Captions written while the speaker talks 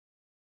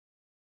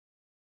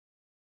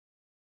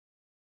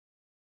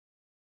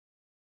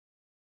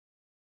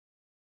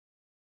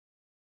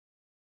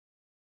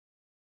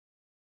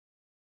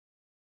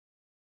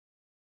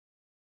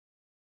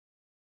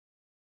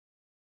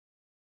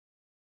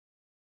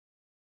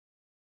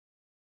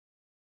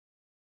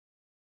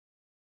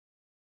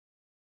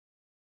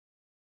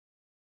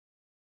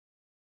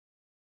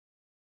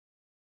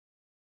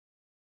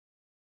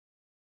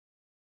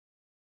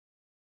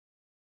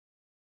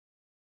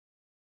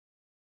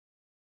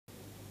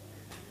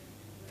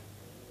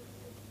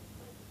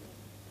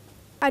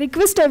I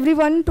request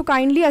everyone to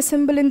kindly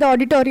assemble in the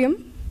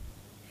auditorium.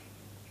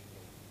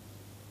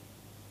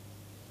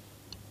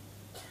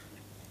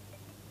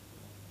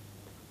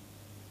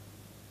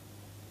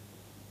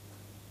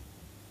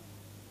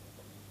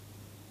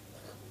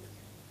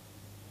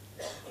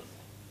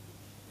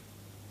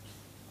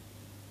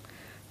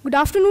 Good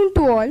afternoon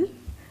to all,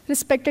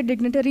 respected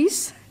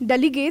dignitaries,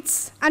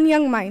 delegates, and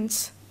young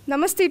minds.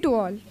 Namaste to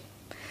all.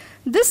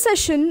 This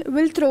session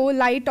will throw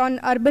light on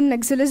urban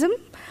Naxalism,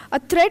 a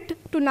threat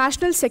to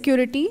national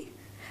security,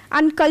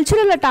 and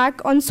cultural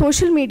attack on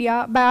social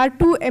media by our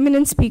two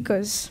eminent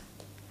speakers.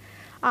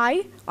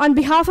 I, on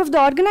behalf of the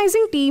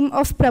organizing team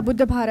of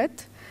Prabuddha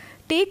Bharat,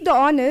 take the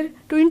honor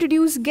to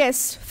introduce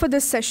guests for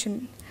this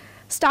session.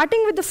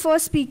 Starting with the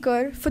first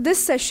speaker for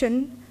this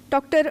session,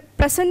 Dr.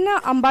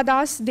 Prasanna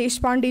Ambadas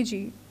Deshpande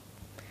ji,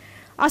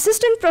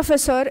 Assistant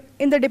Professor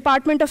in the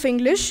Department of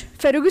English,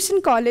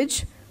 Ferguson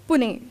College,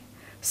 Pune.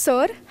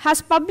 Sir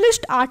has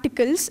published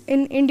articles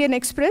in Indian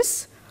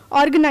Express,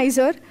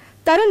 Organizer,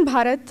 Taran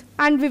Bharat,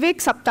 and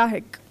Vivek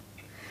Saptahik,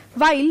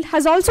 while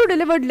has also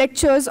delivered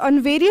lectures on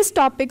various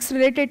topics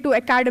related to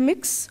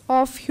academics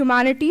of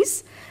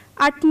humanities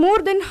at more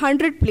than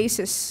 100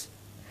 places.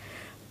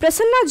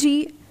 Prasanna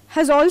ji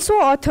has also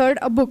authored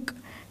a book,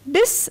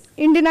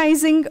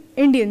 Dis-Indianizing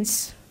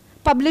Indians,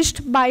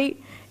 published by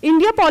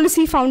India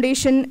Policy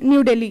Foundation,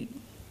 New Delhi.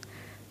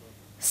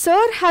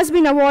 Sir has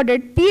been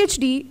awarded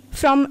PhD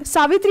from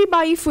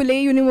Savitribai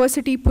Phule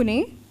University,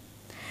 Pune,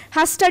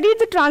 has studied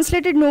the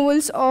translated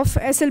novels of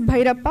S.L.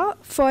 Bhairappa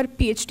for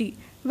PhD.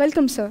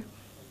 Welcome, sir.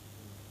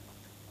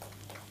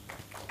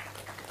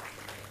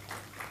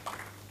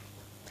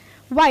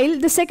 While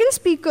the second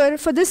speaker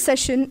for this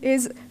session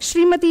is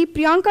Srimati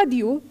Priyanka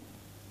Dio.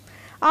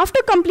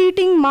 After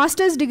completing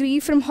master's degree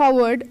from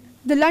Harvard,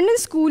 the London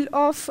School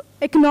of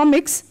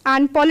Economics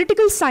and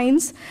Political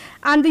Science,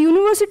 and the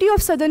University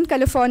of Southern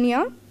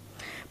California,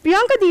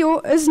 Priyanka Dio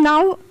is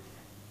now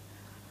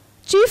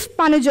Chief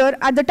Manager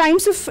at the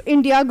Times of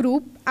India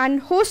Group and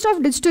host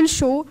of digital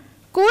show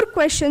Core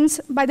Questions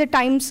by the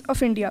Times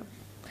of India.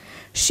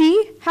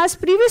 She has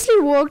previously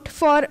worked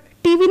for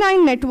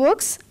TV9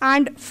 Networks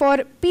and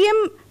for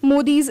PM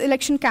Modi's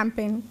election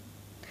campaign.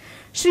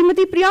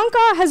 Srimati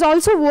Priyanka has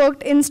also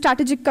worked in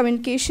strategic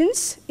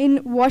communications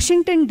in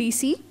Washington,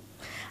 D.C.,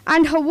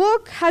 and her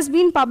work has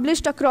been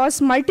published across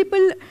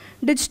multiple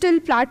digital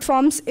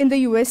platforms in the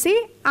USA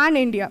and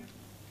India.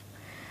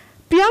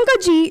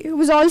 Priyanka ji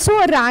was also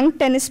a ranked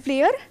tennis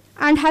player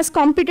and has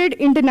competed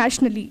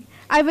internationally.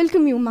 I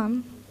welcome you,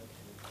 ma'am.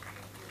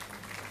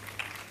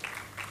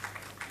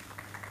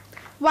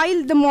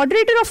 While the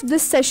moderator of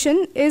this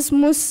session is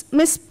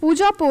Ms.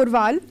 Pooja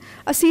Porwal,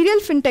 a serial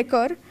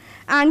fintecher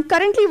and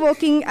currently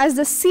working as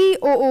the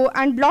COO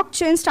and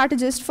blockchain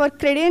strategist for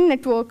Credane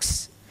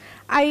Networks,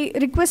 I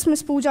request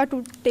Ms. Pooja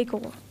to take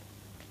over.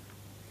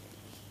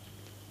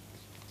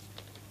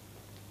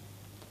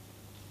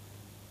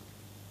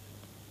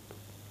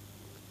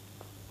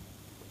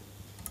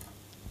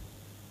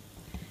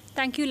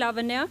 Thank you,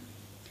 Lavanya.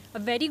 A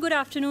very good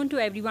afternoon to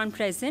everyone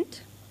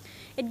present.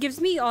 It gives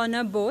me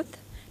honor both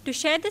to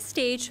share the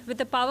stage with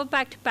a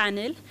power-packed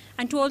panel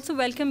and to also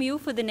welcome you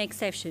for the next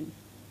session.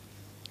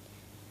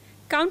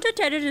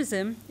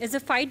 Counter-terrorism is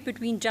a fight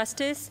between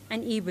justice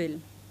and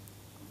evil,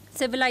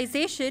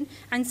 civilization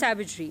and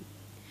savagery.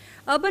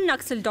 Urban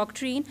Naxal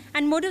doctrine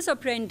and modus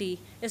operandi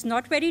is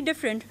not very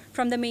different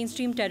from the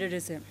mainstream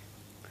terrorism.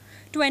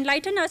 To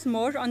enlighten us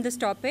more on this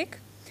topic,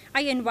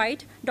 I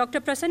invite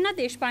Dr. Prasanna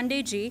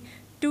Deshpande ji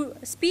to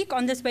speak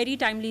on this very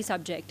timely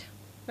subject.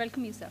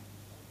 Welcome you, sir.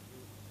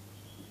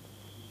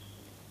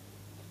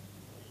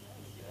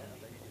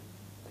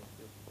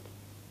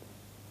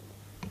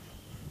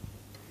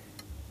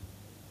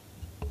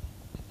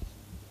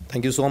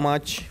 Thank you so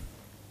much.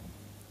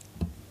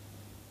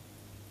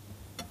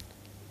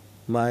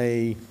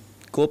 My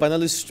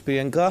co-panelist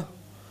Priyanka,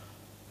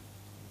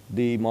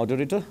 the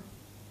moderator,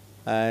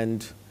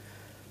 and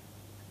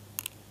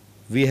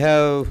we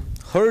have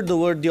heard the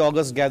word the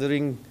August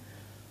gathering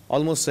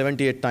almost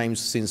 78 times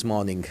since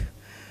morning.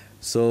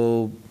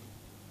 So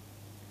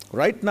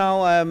right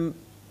now I'm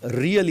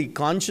really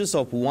conscious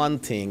of one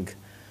thing.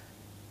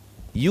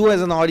 You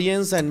as an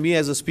audience and me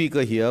as a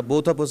speaker here,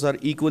 both of us are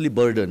equally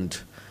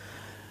burdened.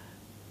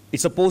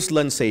 It's a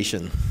post-lunch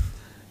session.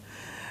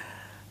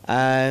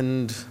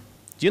 And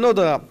you know,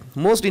 the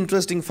most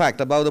interesting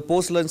fact about the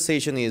post-lunch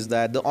session is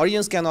that the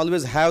audience can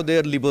always have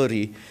their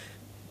liberty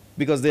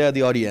because they are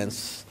the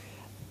audience.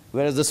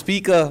 Whereas the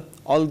speaker,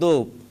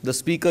 although the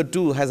speaker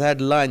too has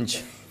had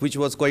lunch, which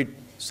was quite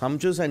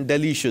sumptuous and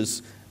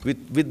delicious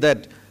with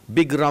that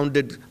big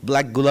rounded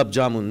black gulab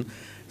jamun.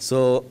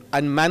 So,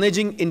 and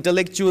managing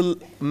intellectual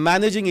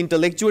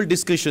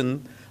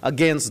discussion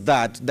against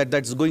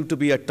that's going to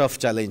be a tough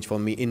challenge for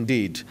me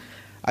indeed.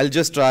 I'll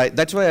just try.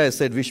 That's why I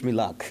said wish me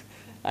luck.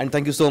 And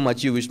thank you so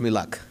much, you wish me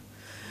luck.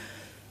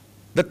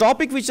 The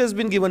topic which has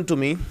been given to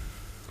me,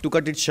 to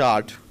cut it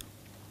short,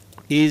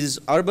 is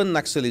urban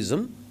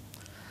Naxalism.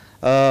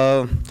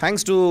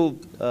 Thanks to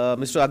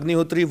Mr.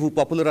 Agnihotri, who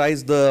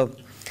popularized the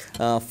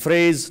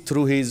phrase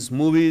through his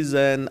movies,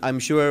 and I'm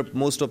sure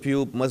most of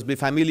you must be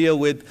familiar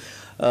with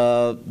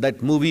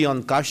that movie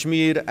on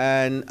Kashmir,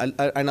 and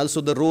also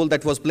the role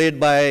that was played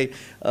by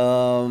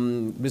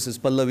Mrs.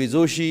 Pallavi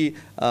Joshi,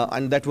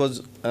 and that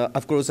was,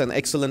 of course, an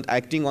excellent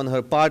acting on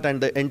her part,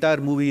 and the entire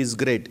movie is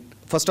great.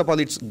 First of all,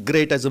 it's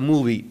great as a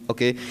movie,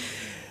 okay?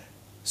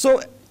 So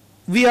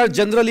we are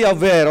generally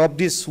aware of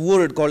this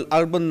word called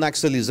urban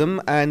Naxalism,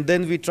 and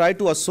then we try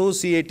to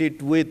associate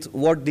it with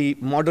what the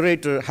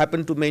moderator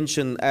happened to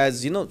mention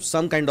as,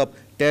 some kind of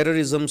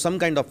terrorism, some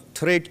kind of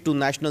threat to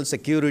national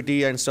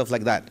security and stuff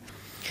like that.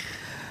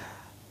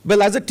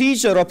 Well, as a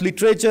teacher of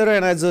literature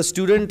and as a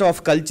student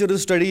of cultural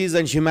studies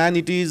and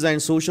humanities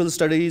and social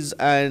studies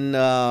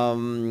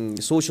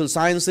and social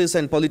sciences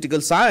and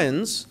political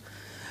science,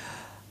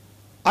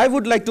 I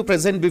would like to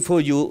present before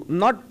you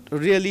not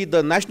really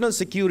the national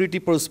security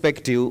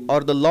perspective or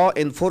the law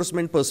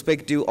enforcement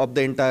perspective of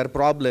the entire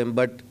problem,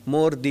 but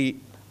more the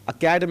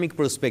academic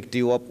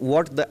perspective of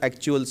what the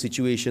actual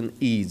situation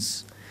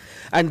is.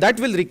 And that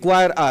will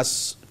require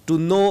us to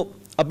know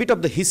a bit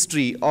of the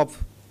history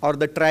of or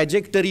the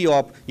trajectory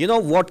of,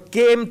 what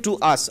came to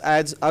us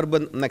as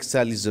urban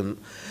Naxalism.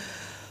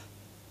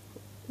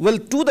 Well,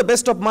 to the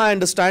best of my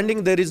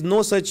understanding, there is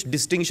no such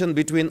distinction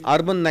between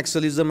urban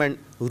Naxalism and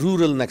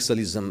rural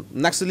Naxalism.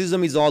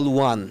 Naxalism is all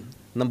one,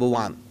 number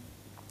one.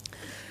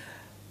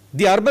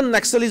 The urban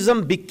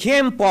Naxalism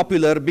became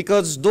popular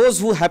because those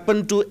who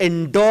happened to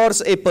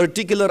endorse a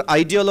particular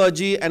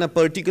ideology and a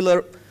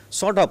particular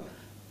sort of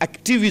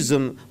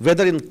activism,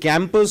 whether in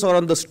campus or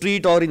on the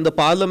street or in the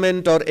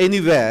parliament or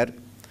anywhere,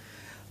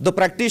 the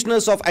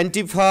practitioners of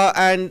Antifa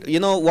and,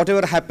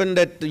 whatever happened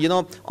at,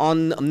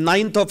 on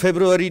 9th of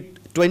February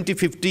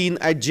 2015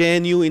 at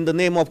JNU in the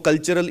name of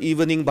cultural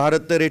evening,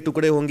 Bharat tere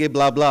tukde honge,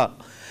 blah, blah.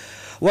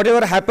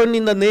 Whatever happened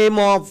in the name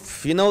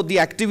of, the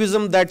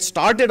activism that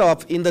started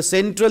off in the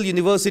Central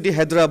University,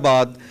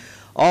 Hyderabad,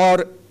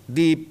 or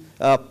the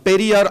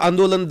Periyar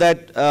Andolan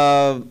that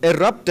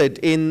erupted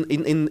in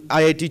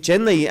IIT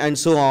Chennai and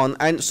so on.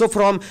 And so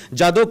from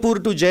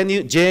Jadavpur to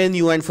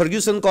JNU and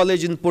Ferguson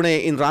College in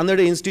Pune, in Ranade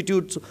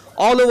Institutes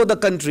all over the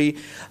country,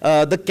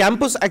 the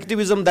campus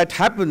activism that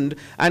happened,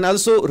 and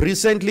also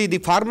recently the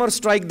farmer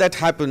strike that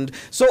happened.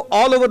 So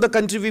all over the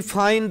country we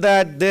find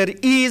that there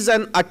is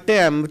an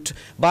attempt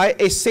by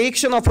a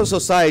section of a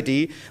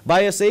society, by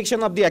a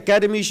section of the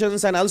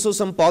academicians and also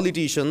some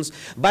politicians,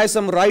 by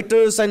some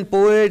writers and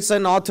poets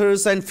and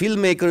authors and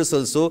filmmakers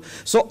also.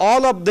 So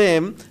all of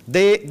them,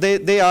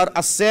 they are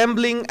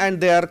assembling and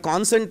they are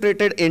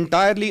concentrated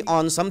entirely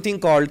on something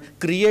called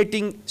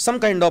creating some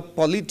kind of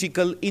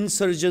political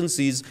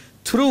insurgencies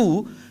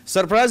through,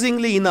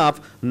 surprisingly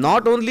enough,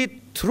 not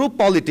only through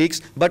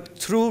politics, but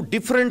through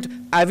different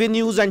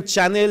avenues and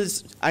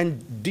channels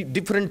and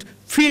different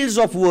fields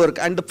of work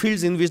and the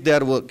fields in which they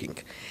are working.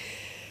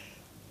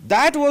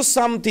 That was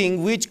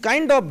something which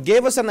kind of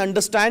gave us an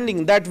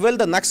understanding that, well,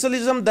 the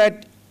Naxalism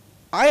that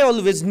I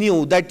always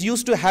knew that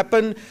used to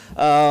happen,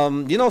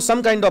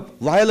 some kind of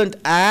violent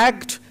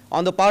act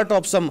on the part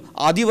of some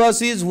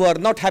Adivasis who are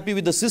not happy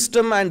with the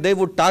system and they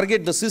would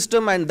target the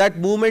system, and that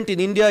movement in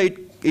India,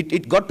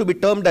 it got to be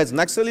termed as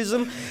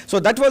Naxalism.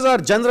 So that was our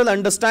general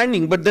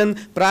understanding, but then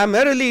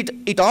primarily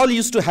it all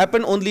used to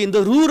happen only in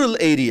the rural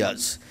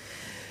areas.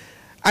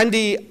 And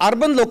the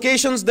urban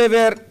locations, they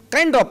were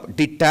kind of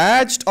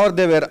detached or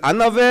they were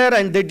unaware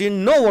and they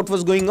didn't know what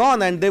was going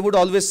on, and they would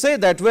always say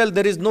that, well,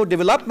 there is no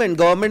development,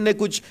 government ne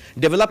kuch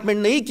development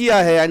nahi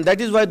kiya hai, and that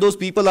is why those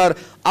people are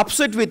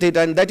upset with it,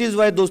 and that is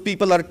why those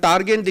people are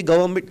targeting the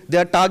government, they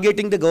are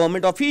targeting the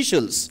government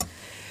officials.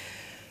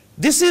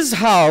 This is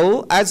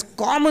how, as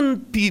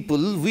common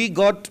people, we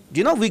got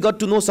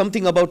to know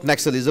something about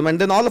Naxalism, and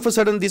then all of a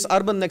sudden this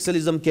urban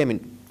Naxalism came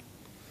in.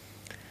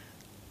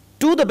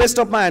 To the best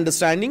of my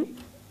understanding,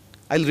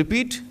 I'll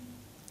repeat,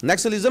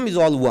 Naxalism is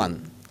all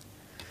one.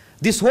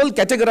 This whole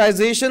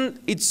categorization,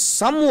 it's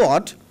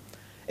somewhat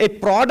a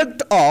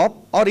product of,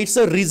 or it's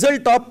a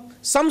result of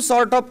some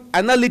sort of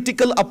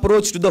analytical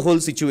approach to the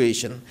whole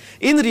situation.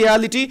 In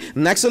reality,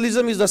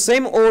 Naxalism is the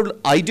same old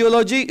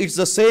ideology, it's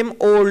the same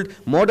old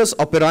modus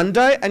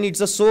operandi, and it's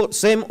the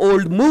same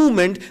old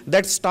movement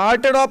that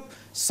started up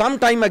some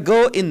time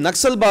ago in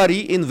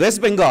Naxalbari in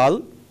West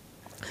Bengal,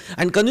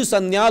 and Kanju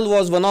Sanyal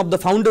was one of the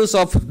founders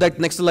of that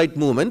Naxalite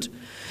movement.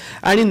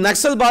 And in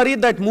Naxalbari,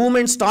 that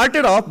movement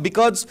started off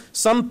because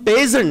some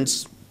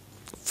peasants,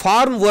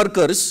 farm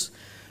workers,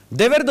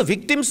 they were the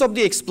victims of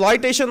the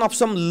exploitation of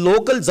some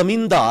local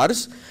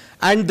zamindars,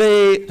 and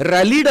they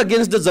rallied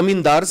against the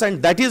zamindars,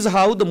 and that is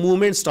how the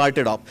movement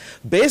started off.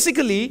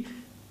 Basically,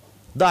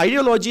 the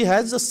ideology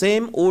has the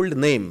same old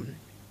name,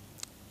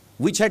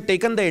 which had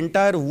taken the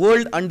entire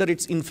world under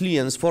its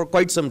influence for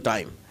quite some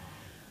time.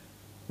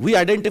 We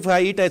identify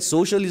it as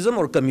socialism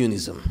or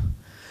communism.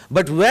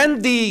 But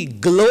when the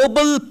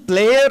global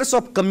players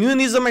of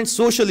communism and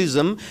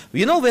socialism,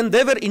 when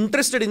they were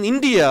interested in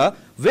India,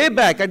 way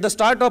back at the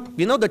start of,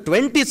 the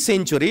 20th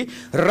century,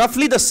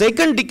 roughly the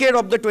second decade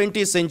of the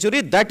 20th century,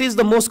 that is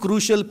the most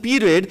crucial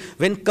period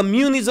when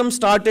communism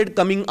started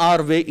coming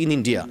our way in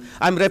India.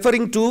 I'm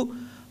referring to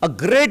a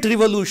great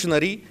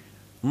revolutionary,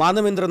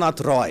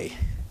 Manavendranath Roy.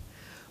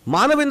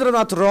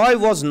 Manavendranath Roy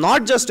was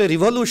not just a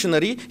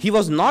revolutionary, he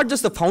was not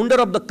just the founder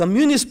of the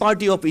Communist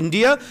Party of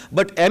India,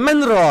 but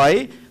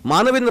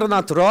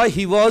Manavendranath Roy,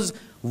 he was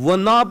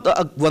one of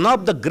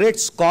the great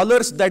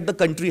scholars that the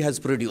country has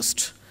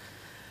produced.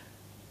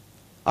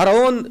 Our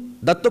own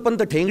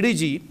Dattopanta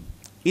Thengdiji,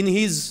 in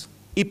his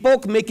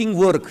epoch-making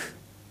work,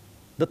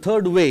 The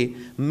Third Way,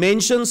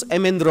 mentions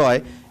M.N.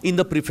 Roy in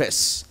the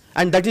preface,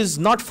 and that is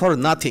not for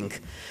nothing.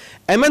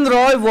 M.N.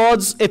 Roy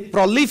was a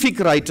prolific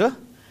writer.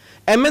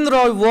 M.N.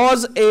 Roy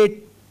was a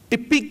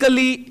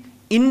typically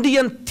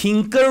Indian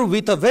thinker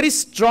with a very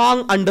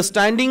strong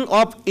understanding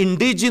of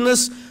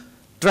indigenous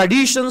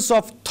traditions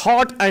of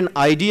thought and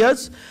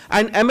ideas,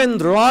 and M.N.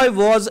 Roy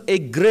was a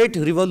great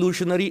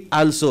revolutionary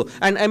also,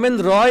 and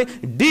M.N. Roy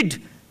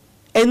did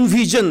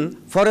envision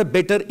for a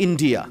better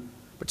India.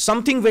 But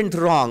something went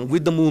wrong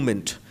with the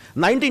movement.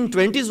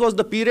 1920s was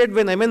the period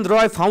when M.N.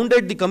 Roy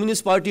founded the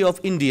Communist Party of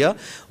India.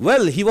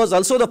 Well, he was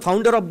also the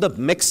founder of the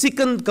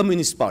Mexican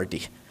Communist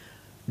Party.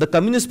 The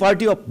Communist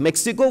Party of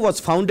Mexico was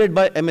founded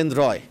by M.N.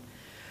 Roy.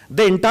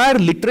 The entire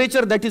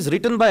literature that is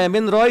written by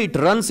M.N. Roy, it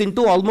runs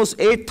into almost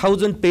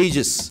 8,000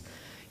 pages.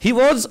 He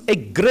was a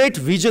great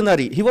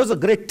visionary. He was a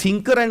great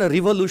thinker and a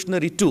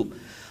revolutionary too.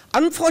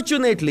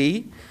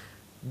 Unfortunately,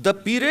 the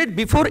period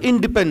before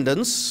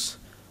independence,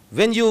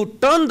 when you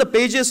turn the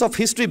pages of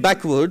history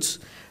backwards,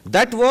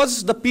 that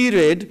was the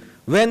period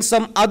when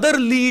some other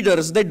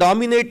leaders, they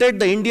dominated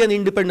the Indian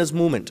independence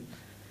movement.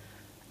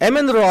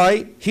 M.N.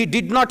 Roy, he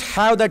did not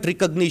have that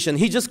recognition.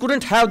 He just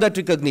couldn't have that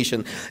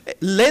recognition.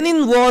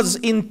 Lenin was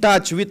in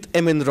touch with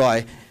M.N.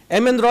 Roy.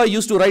 M.N. Roy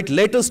used to write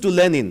letters to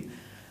Lenin.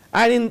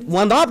 And in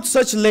one of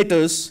such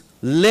letters,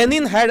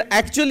 Lenin had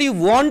actually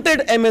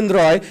wanted M.N.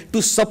 Roy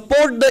to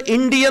support the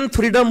Indian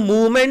freedom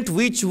movement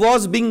which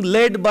was being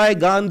led by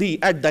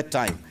Gandhi at that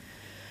time.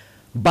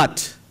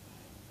 But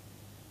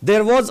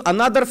there was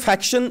another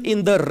faction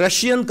in the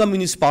Russian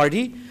Communist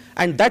Party,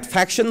 and that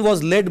faction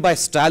was led by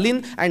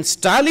Stalin, and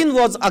Stalin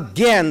was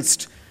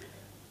against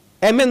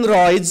M.N.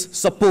 Roy's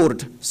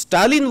support.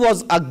 Stalin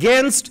was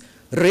against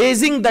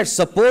raising that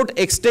support,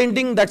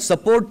 extending that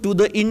support to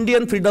the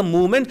Indian freedom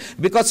movement,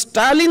 because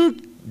Stalin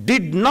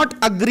did not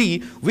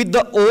agree with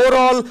the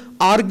overall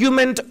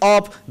argument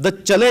of the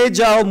Chale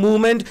Jao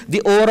movement,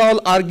 the overall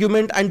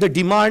argument and the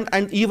demand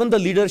and even the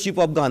leadership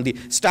of Gandhi.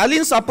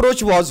 Stalin's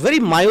approach was very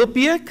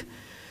myopic.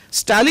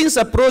 Stalin's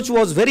approach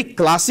was very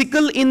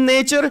classical in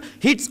nature.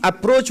 His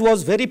approach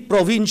was very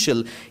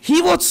provincial.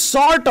 He was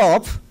sort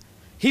of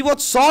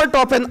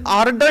an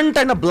ardent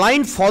and a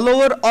blind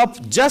follower of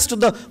just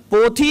the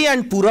Pothi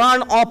and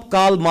Puran of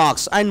Karl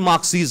Marx and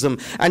Marxism.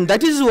 And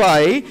that is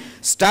why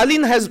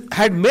Stalin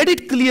had made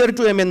it clear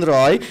to M.N.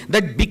 Roy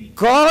that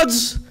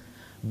because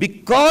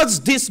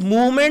this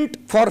movement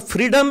for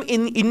freedom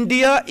in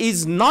India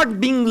is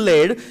not being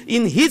led,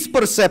 in his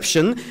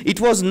perception,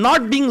 it was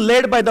not being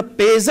led by the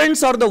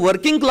peasants or the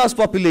working class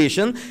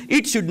population,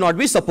 it should not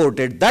be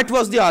supported. That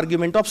was the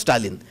argument of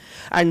Stalin.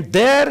 And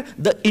there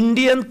the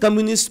Indian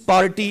Communist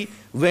Party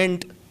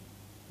went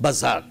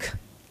berserk.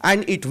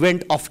 And it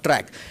went off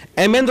track.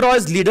 M.N.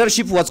 Roy's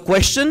leadership was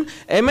questioned.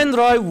 M.N.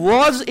 Roy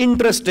was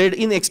interested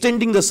in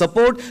extending the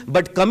support,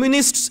 but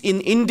communists in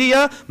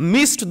India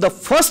missed the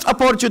first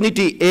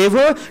opportunity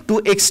ever to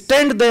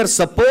extend their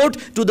support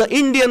to the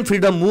Indian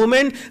freedom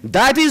movement.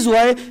 That is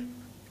why,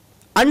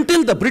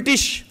 until the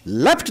British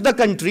left the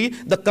country,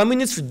 the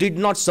communists did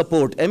not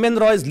support. M.N.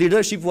 Roy's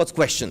leadership was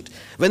questioned.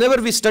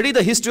 Whenever we study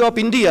the history of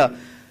India,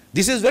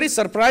 this is very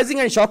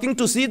surprising and shocking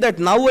to see that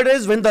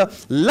nowadays when the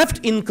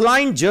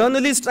left-inclined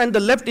journalists and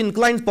the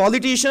left-inclined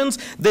politicians,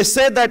 they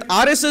say that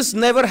RSS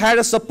never had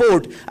a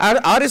support,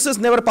 RSS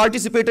never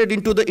participated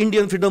into the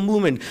Indian freedom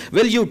movement.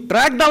 Well, you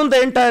track down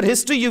the entire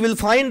history, you will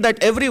find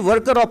that every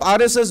worker of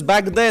RSS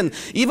back then,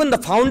 even the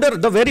founder,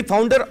 the very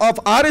founder of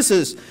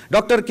RSS,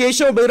 Dr.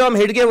 Keshav Bairam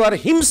Hedgewar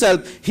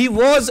himself, he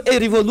was a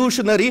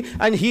revolutionary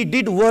and he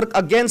did work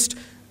against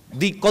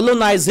the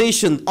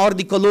colonization or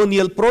the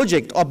colonial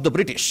project of the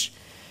British.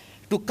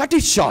 To cut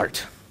it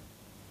short,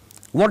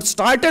 what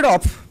started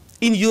off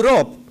in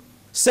Europe,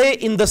 say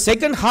in the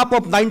second half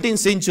of 19th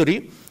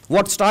century,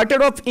 what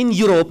started off in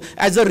Europe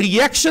as a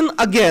reaction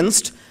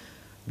against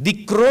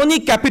the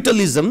crony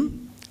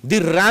capitalism,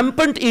 the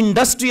rampant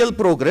industrial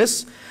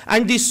progress,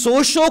 and the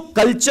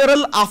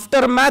socio-cultural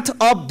aftermath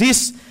of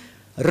this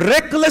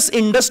reckless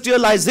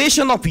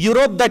industrialization of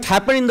Europe that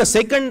happened in the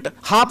second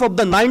half of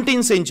the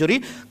 19th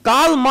century,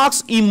 Karl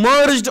Marx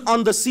emerged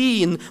on the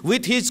scene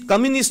with his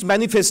Communist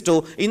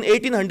Manifesto in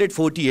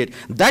 1848.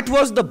 That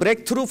was the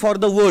breakthrough for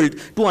the world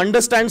to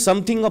understand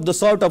something of the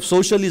sort of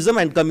socialism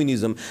and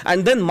communism.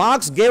 And then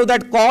Marx gave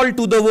that call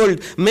to the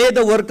world, may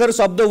the workers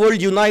of the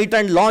world unite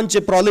and launch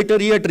a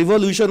proletariat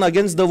revolution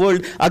against the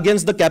world,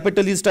 against the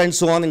capitalist, and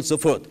so on and so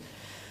forth.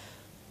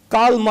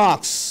 Karl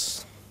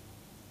Marx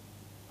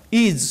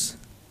is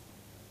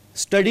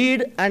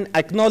studied and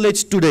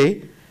acknowledged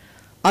today,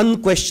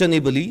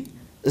 unquestionably,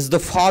 is the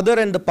father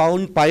and the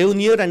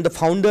pioneer and the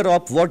founder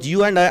of what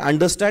you and I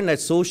understand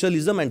as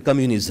socialism and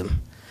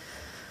communism.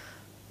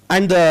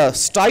 And the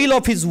style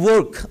of his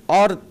work,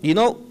 or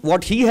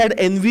what he had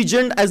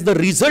envisioned as the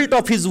result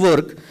of his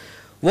work,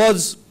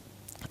 was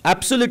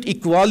absolute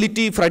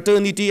equality,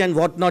 fraternity, and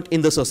whatnot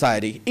in the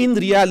society. In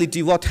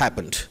reality, what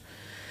happened?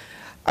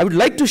 I would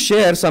like to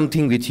share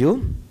something with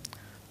you.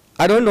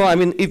 I don't know,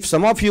 if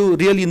some of you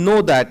really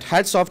know that,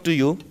 hats off to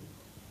you.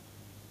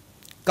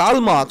 Karl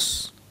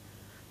Marx,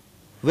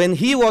 when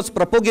he was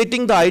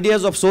propagating the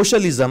ideas of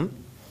socialism,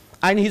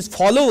 and his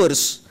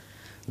followers,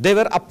 they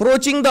were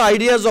approaching the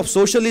ideas of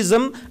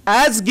socialism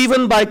as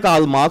given by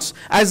Karl Marx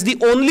as the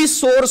only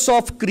source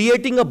of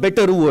creating a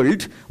better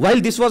world.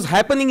 While this was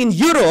happening in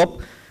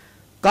Europe,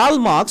 Karl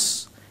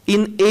Marx,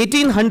 in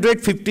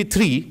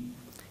 1853,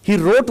 he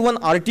wrote one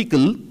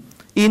article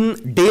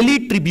in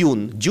Daily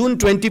Tribune, June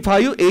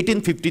 25,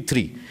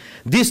 1853.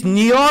 This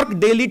New York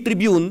Daily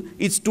Tribune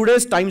is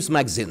today's Times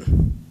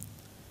Magazine.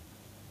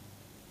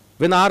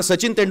 When our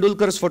Sachin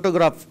Tendulkar's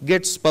photograph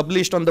gets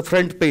published on the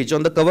front page,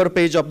 on the cover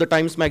page of the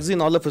Times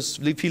Magazine, all of us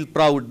we feel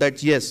proud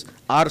that yes,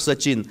 our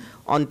Sachin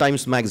on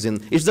Times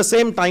Magazine. It's the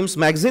same Times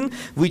Magazine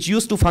which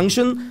used to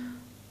function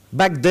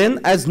back then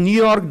as New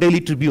York Daily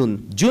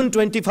Tribune. June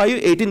 25,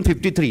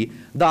 1853,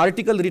 the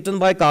article written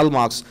by Karl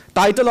Marx.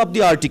 Title of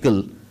the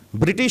article,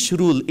 British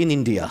Rule in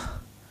India.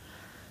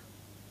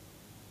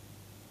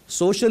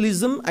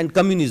 Socialism and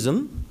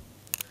communism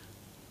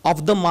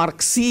of the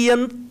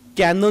Marxian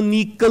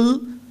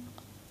canonical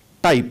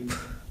type.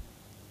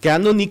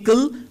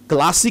 Canonical,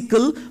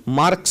 classical,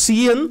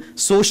 Marxian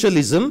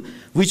socialism,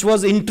 which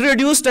was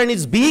introduced and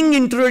is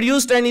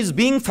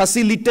being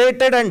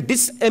facilitated and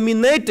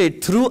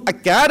disseminated through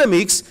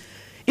academics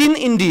in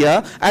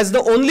India as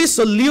the only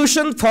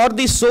solution for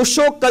the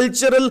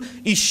socio-cultural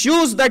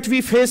issues that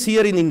we face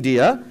here in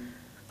India.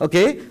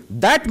 Okay,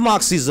 that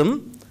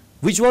Marxism,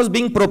 which was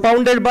being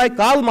propounded by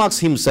Karl Marx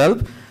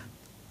himself,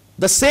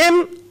 the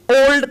same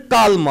old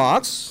Karl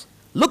Marx,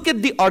 look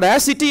at the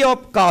audacity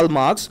of Karl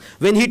Marx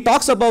when he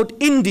talks about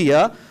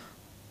India.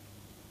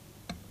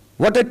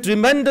 What a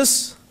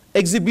tremendous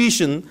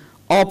exhibition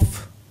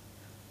of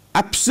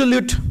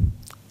absolutely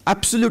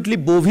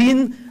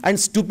bovine and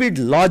stupid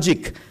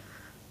logic,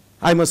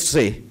 I must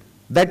say,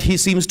 that he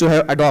seems to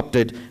have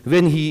adopted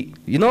when he,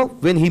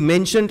 when he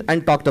mentioned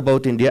and talked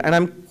about India. And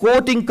I'm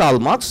quoting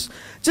Karl Marx.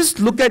 Just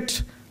look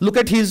at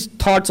his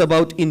thoughts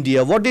about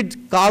India. What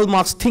did Karl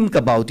Marx think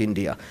about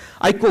India?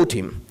 I quote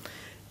him.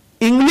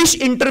 English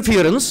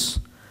interference,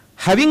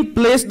 having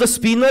placed the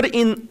spinner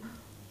in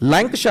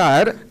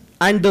Lancashire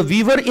and the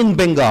weaver in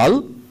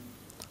Bengal,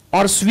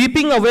 or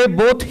sweeping away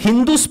both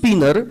Hindu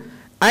spinner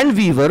and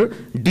weaver,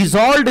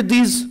 dissolved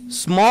these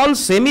small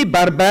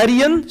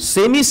semi-barbarian,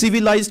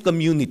 semi-civilized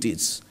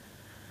communities.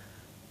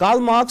 Karl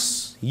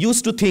Marx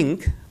used to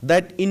think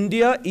that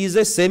India is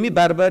a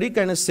semi-barbaric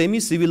and a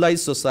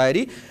semi-civilized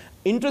society.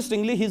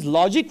 Interestingly, his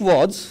logic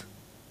was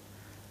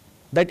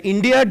that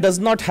India does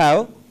not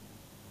have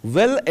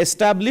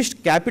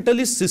well-established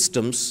capitalist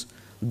systems.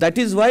 That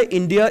is why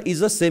India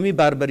is a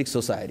semi-barbaric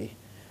society.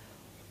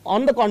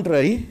 On the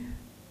contrary,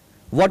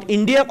 what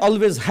India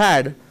always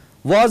had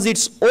was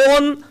its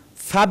own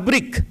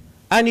fabric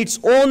and its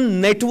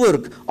own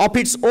network of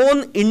its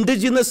own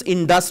indigenous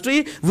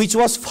industry, which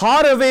was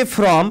far away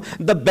from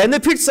the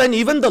benefits and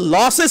even the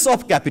losses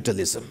of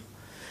capitalism.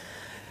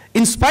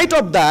 In spite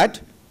of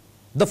that,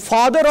 the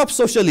father of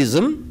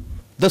socialism,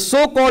 the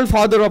so-called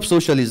father of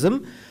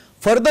socialism,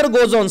 further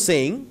goes on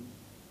saying,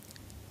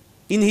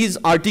 in his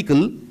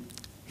article,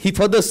 he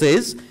further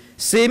says,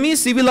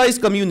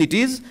 semi-civilized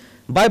communities,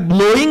 by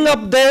blowing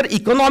up their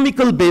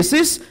economical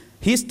basis,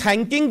 he is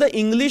thanking the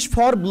English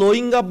for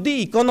blowing up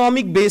the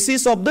economic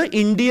basis of the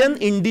Indian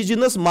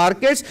indigenous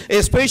markets,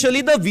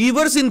 especially the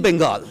weavers in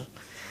Bengal,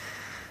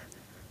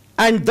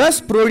 and thus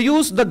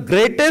produce the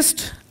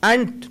greatest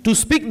and, to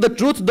speak the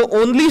truth, the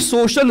only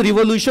social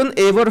revolution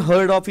ever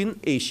heard of in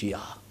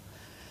Asia.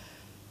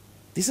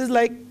 This is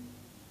like,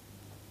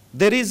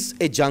 there is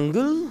a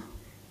jungle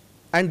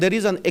and there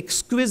is an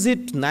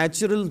exquisite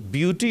natural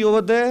beauty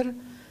over there.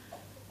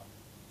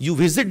 You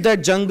visit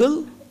that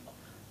jungle,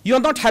 you are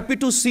not happy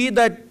to see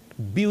that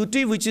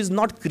beauty which is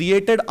not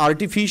created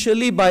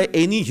artificially by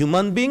any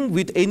human being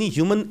with any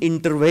human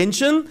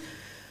intervention.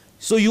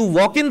 So you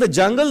walk in the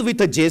jungle with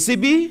a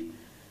JCB,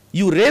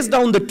 You raise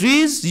down the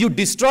trees, you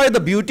destroy the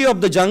beauty of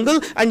the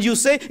jungle, and you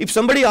say, if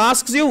somebody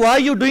asks you, why are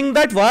you doing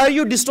that? Why are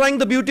you destroying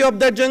the beauty of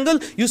that jungle?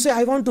 You say,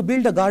 I want to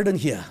build a garden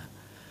here.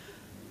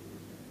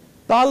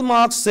 Karl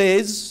Marx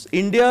says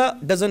India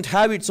doesn't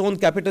have its own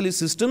capitalist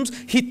systems.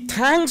 He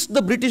thanks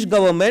the British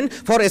government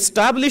for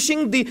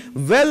establishing the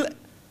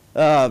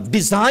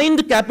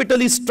designed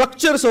capitalist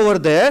structures over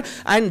there,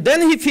 and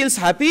then he feels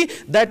happy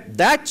that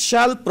that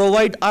shall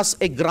provide us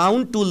a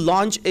ground to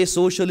launch a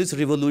socialist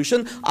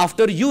revolution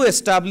after you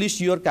establish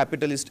your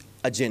capitalist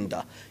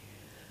agenda.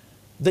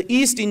 The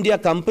East India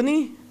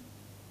Company,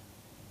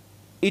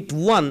 it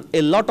won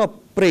a lot of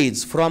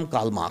praise from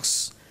Karl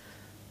Marx.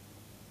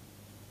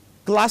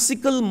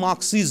 Classical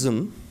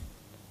Marxism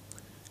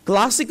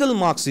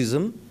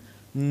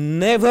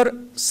never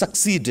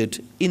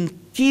succeeded in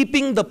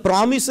keeping the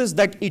promises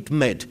that it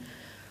made.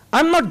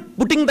 I'm not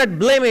putting that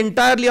blame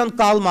entirely on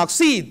Karl Marx.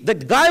 See,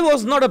 that guy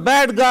was not a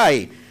bad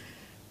guy.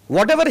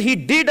 Whatever he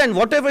did and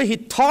whatever he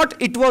thought,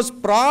 it was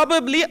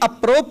probably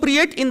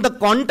appropriate in the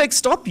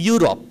context of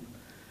Europe.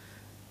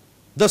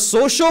 The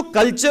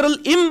socio-cultural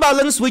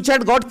imbalance which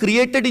had got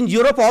created in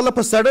Europe all of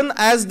a sudden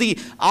as the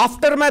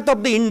aftermath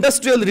of the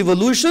Industrial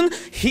Revolution,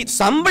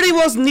 somebody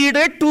was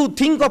needed to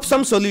think of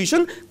some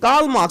solution.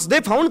 Karl Marx, they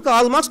found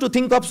Karl Marx to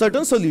think of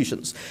certain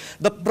solutions.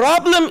 The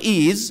problem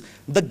is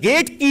the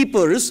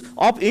gatekeepers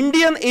of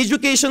Indian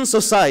education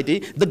society,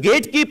 the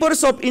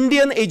gatekeepers of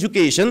Indian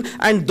education,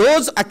 and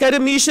those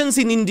academicians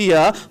in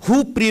India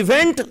who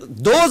prevent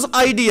those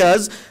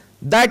ideas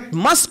that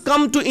must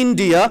come to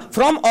India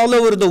from all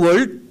over the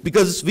world,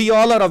 because we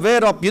all are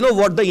aware of,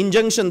 what the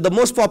injunction, the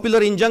most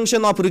popular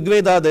injunction of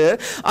Rigveda there,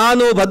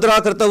 Ano Bhadra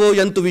Kartavo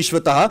Yantu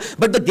Vishwataha.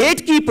 But the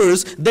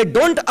gatekeepers, they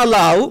don't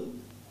allow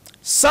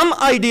some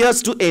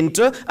ideas to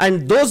enter,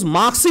 and those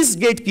Marxist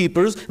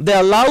gatekeepers, they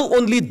allow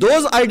only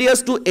those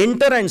ideas to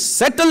enter and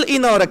settle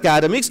in our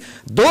academics,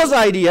 those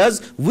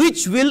ideas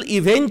which will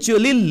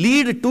eventually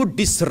lead to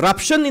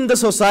disruption in the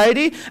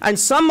society and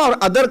some or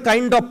other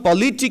kind of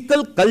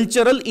political,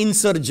 cultural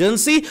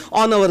insurgency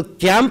on our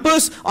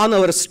campus, on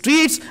our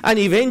streets, and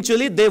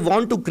eventually they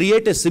want to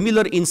create a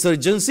similar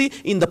insurgency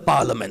in the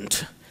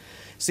parliament.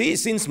 See,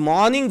 since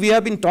morning we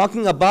have been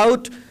talking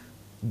about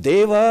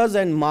Devas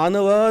and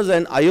Manavas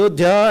and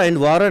Ayodhya and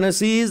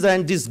Varanasis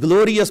and this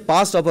glorious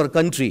past of our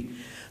country.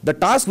 The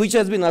task which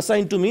has been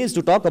assigned to me is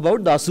to talk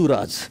about the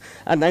Asuras,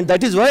 and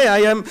that is why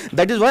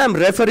I'm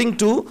referring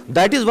to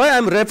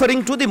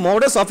the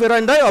modus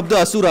operandi of the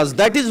Asuras.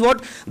 That is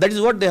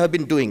what they have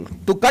been doing.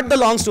 To cut the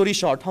long story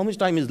short, how much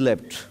time is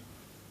left?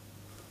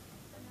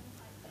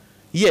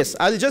 Yes,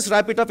 I'll just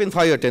wrap it up in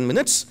 5 or 10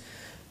 minutes.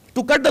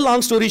 To cut the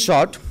long story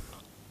short,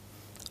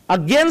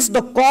 against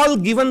the call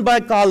given by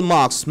Karl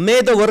Marx, may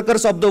the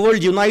workers of the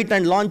world unite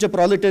and launch a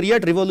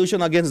proletariat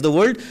revolution against the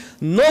world,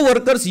 no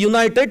workers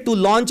united to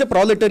launch a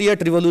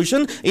proletariat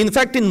revolution. In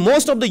fact, in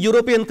most of the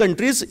European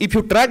countries, if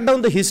you track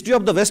down the history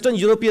of the Western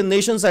European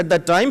nations at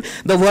that time,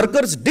 the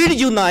workers did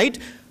unite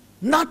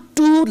not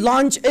to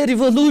launch a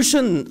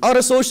revolution or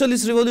a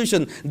socialist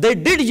revolution. They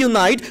did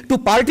unite to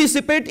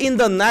participate in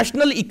the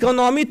national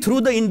economy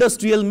through the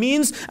industrial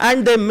means,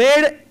 and they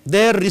made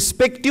their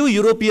respective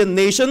European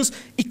nations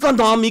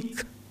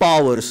economic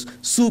powers,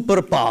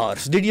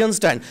 superpowers. Did you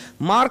understand?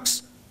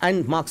 Marx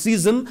and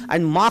Marxism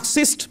and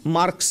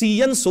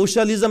Marxian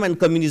socialism and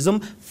communism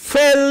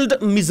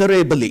failed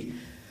miserably.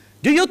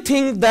 Do you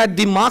think that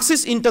the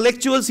Marxist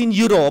intellectuals in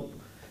Europe,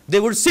 they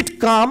would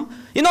sit calm?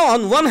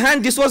 On one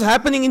hand, this was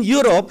happening in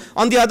Europe.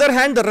 On the other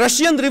hand, the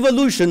Russian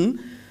Revolution,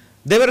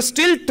 they were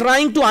still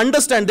trying to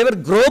understand. They were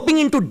groping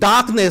into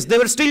darkness. They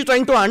were still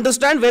trying to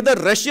understand whether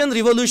Russian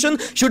Revolution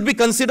should be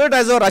considered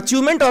as our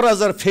achievement or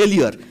as our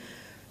failure.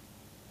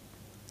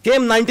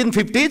 Came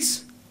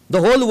 1950s, the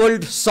whole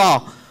world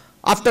saw.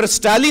 After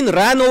Stalin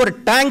ran over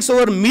tanks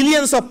over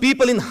millions of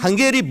people in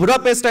Hungary,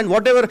 Budapest, and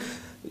whatever,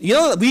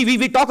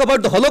 we talk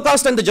about the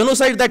Holocaust and the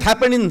genocide that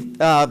happened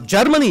in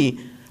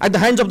Germany at the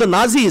hands of the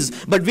Nazis,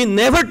 but we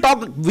never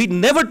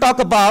talk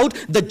about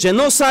the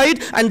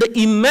genocide and the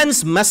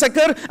immense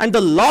massacre and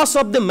the loss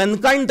of the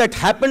mankind that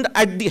happened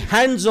at the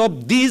hands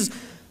of these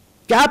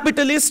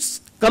capitalists,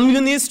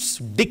 communists,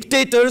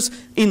 dictators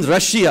in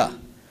Russia.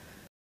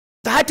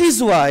 That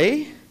is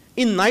why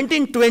in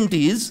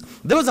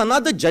 1920s there was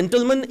another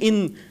gentleman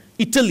in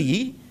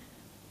Italy,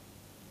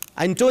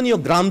 Antonio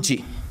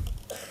Gramsci,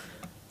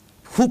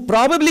 who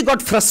probably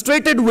got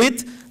frustrated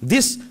with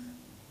this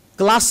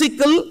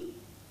classical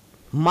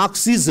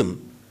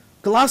Marxism,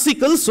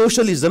 classical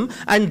socialism,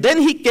 and then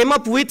he came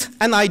up with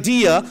an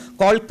idea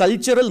called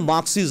cultural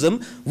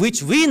Marxism,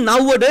 which we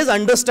nowadays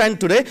understand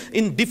today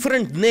in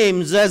different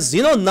names as,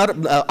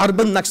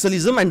 urban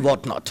Naxalism and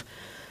whatnot.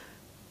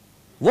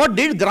 What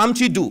did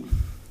Gramsci do?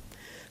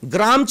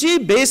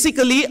 Gramsci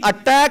basically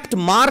attacked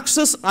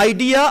Marx's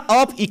idea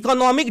of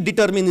economic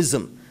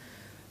determinism.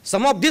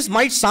 Some of this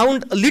might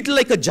sound a little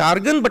like a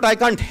jargon, but I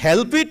can't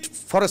help it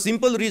for a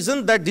simple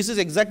reason that this is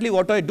exactly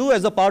what I do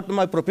as a part of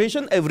my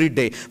profession every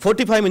day.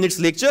 45 minutes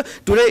lecture.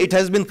 Today it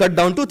has been cut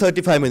down to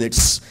 35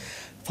 minutes.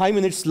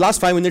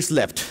 Last 5 minutes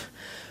left.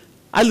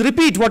 I'll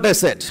repeat what I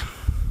said.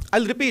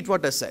 I'll repeat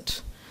what I said.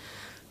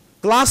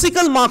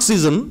 Classical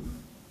Marxism,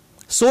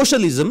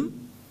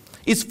 socialism,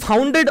 is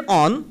founded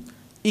on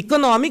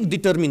economic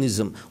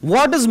determinism.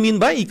 What does mean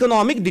by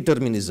economic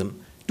determinism?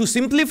 To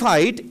simplify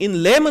it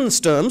in layman's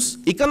terms,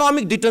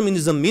 economic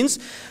determinism means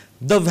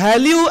the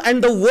value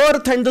and the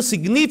worth and the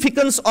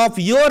significance of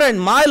your and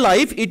my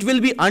life, it will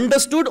be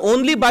understood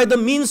only by the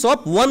means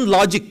of one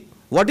logic.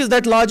 What is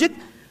that logic?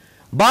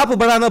 Baap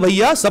bada na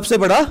bhaiya, sabse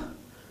bada.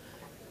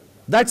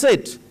 That's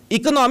it.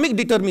 Economic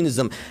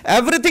determinism.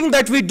 Everything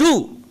that we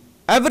do,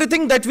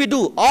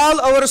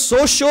 all our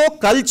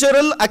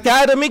socio-cultural,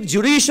 academic,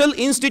 judicial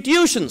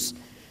institutions,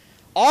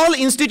 all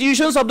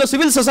institutions of the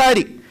civil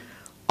society,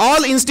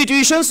 all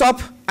institutions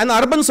of an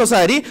urban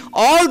society,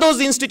 all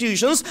those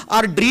institutions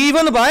are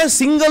driven by a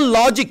single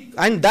logic,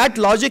 and that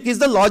logic is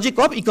the logic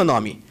of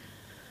economy.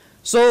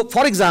 So,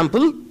 for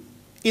example,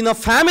 in a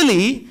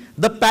family,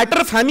 the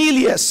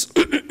paterfamilias,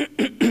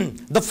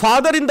 the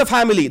father in the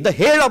family, the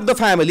head of the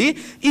family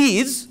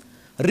is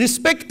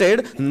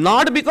respected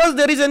not because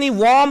there is any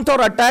warmth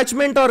or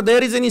attachment or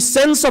there is any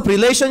sense of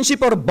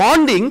relationship or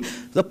bonding.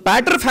 The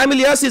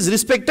paterfamilias is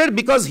respected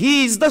because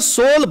he is the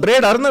sole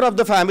bread earner of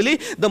the family.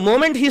 The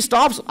moment he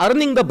stops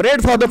earning the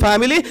bread for the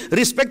family,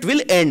 respect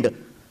will end.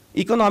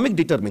 Economic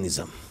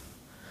determinism.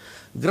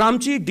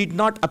 Gramsci did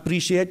not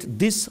appreciate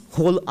this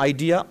whole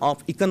idea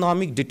of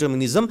economic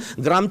determinism.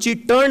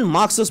 Gramsci turned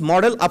Marx's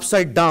model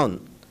upside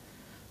down.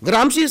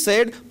 Gramsci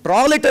said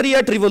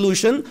proletariat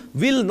revolution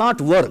will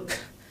not work.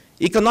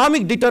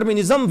 Economic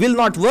determinism will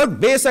not work.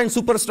 Base and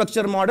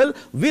superstructure model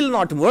will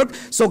not work.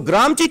 So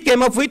Gramsci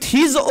came up with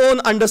his own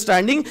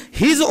understanding,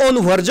 his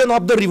own version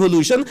of the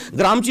revolution.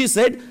 Gramsci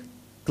said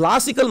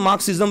classical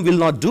Marxism will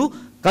not do.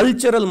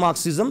 Cultural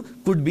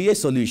Marxism could be a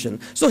solution.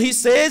 So he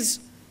says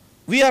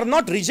we are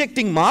not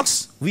rejecting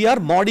Marx, we are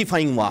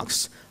modifying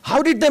Marx.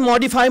 How did they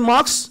modify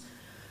Marx?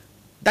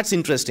 That's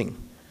interesting.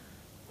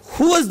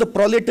 Who was the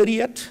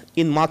proletariat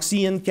in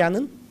Marxian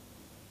canon?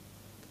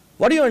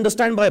 What do you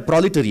understand by a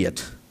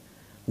proletariat?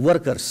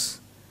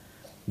 Workers.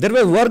 There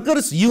were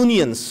workers'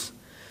 unions.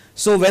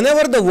 So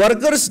whenever the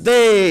workers,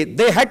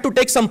 they had to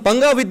take some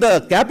panga with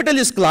the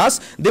capitalist class,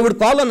 they would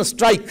call on a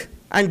strike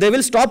and they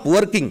will stop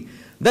working.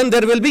 Then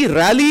there will be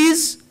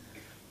rallies,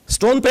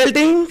 stone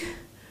pelting,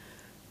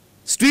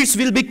 streets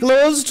will be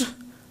closed,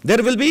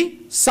 there will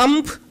be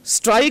sump,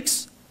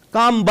 strikes,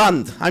 kam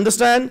band.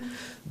 Understand?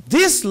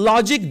 This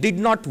logic did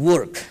not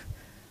work.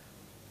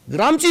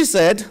 Gramsci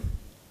said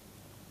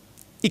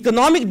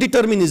economic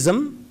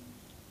determinism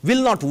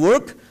will not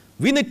work.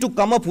 We need to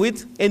come up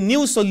with a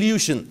new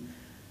solution.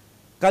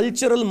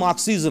 Cultural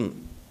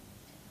Marxism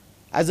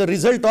as a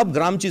result of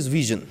Gramsci's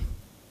vision.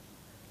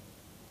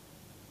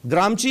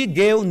 Gramsci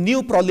gave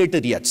new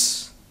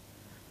proletariats.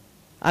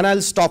 And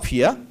I'll stop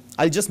here.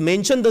 I'll just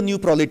mention the new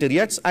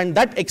proletariats, and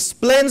that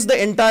explains the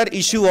entire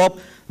issue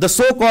of the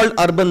so-called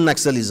urban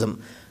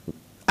Naxalism.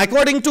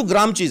 According to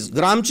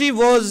Gramsci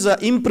was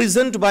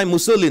imprisoned by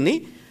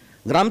Mussolini.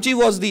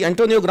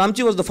 Antonio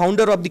Gramsci was the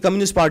founder of the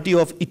Communist Party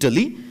of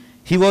Italy.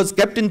 He was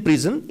kept in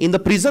prison. In the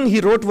prison, he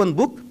wrote one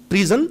book,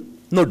 Prison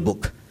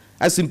Notebook.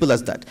 As simple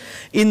as that.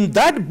 In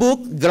that book,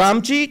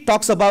 Gramsci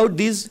talks about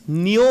these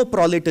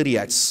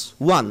neo-proletariats.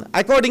 One,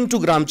 according to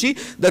Gramsci,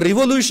 the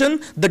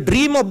revolution, the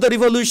dream of the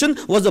revolution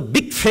was a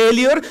big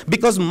failure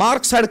because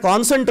Marx had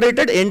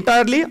concentrated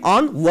entirely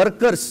on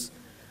workers.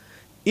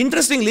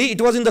 Interestingly,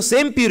 it was in the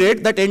same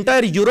period that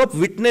entire Europe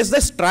witnessed the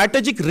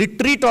strategic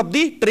retreat of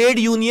the trade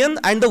union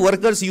and the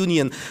workers'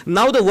 union.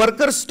 Now the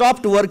workers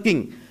stopped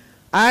working.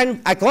 And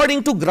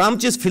according to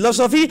Gramsci's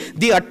philosophy,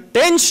 the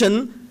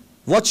attention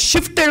was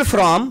shifted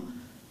from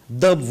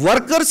the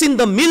workers in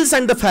the mills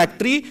and the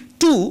factory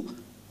to,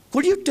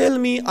 could you tell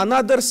me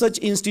another such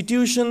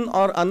institution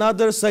or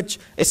another such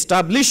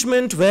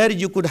establishment where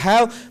you could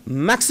have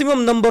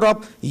maximum number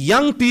of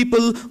young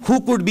people who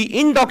could be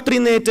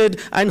indoctrinated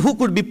and who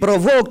could be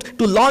provoked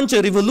to launch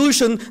a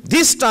revolution,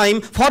 this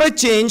time for a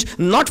change,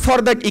 not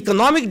for that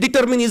economic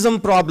determinism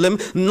problem,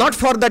 not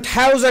for that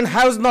house and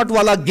house not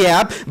wala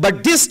gap,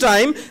 but this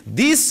time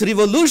this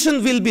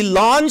revolution will be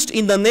launched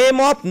in the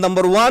name of,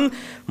 number one,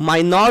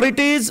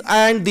 minorities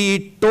and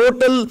the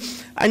total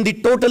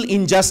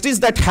injustice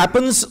that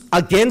happens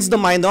against the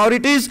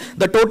minorities,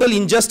 the total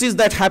injustice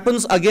that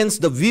happens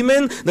against the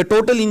women, the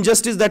total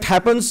injustice that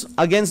happens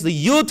against the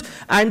youth,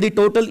 and the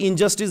total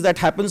injustice that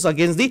happens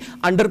against the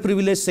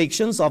underprivileged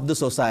sections of the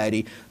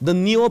society. The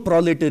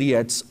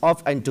neo-proletariats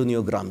of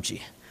Antonio Gramsci.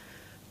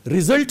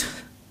 Result,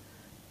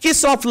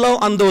 Kiss of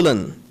Love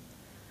Andolan,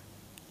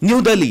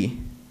 New Delhi,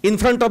 in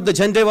front of the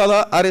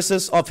Jhandewala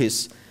RSS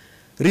office.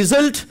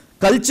 Result,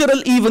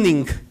 Cultural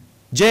Evening,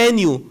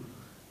 JNU,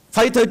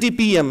 5:30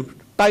 p.m.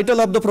 Title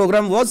of the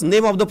program was,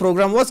 name of the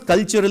program was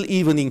Cultural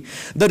Evening.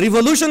 The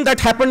revolution that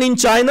happened in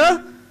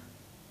China,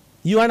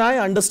 you and I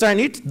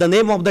understand it. The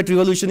name of that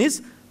revolution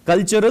is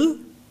Cultural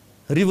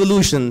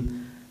Revolution.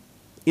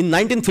 In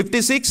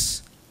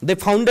 1956, they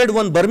founded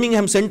one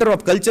Birmingham Center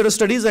of Cultural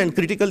Studies and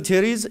Critical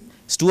Theories.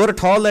 Stuart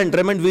Hall and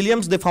Raymond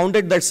Williams, they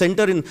founded that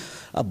center in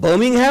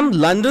Birmingham,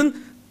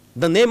 London.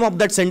 The name of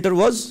that center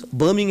was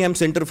Birmingham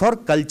Center for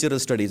Cultural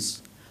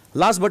Studies.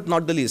 Last but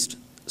not the least,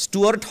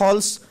 Stuart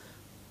Hall's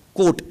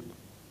quote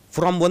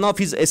from one of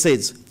his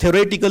essays,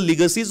 Theoretical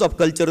Legacies of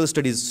Cultural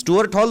Studies.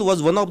 Stuart Hall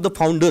was one of the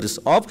founders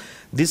of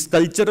this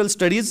cultural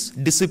studies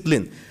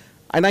discipline.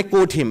 And I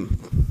quote him,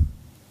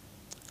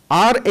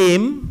 "Our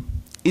aim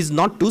is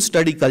not to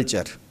study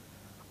culture.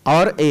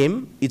 Our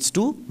aim is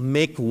to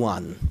make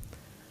one."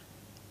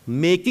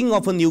 Making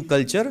of a new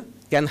culture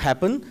can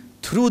happen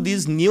through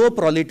these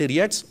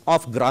neo-proletariats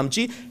of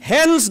Gramsci.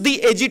 Hence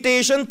the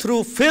agitation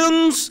through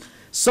films,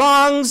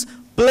 songs,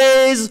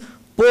 plays,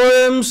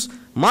 poems,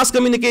 mass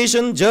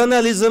communication,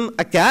 journalism,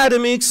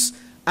 academics,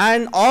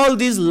 and all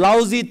these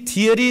lousy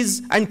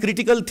theories and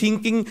critical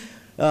thinking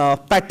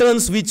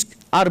patterns which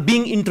are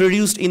being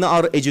introduced in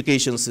our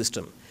education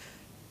system.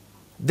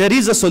 There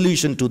is a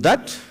solution to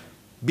that.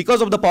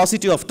 Because of the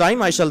paucity of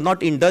time, I shall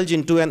not indulge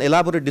into an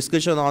elaborate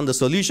discussion on the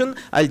solution.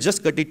 I'll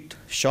just cut it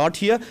short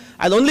here.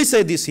 I'll only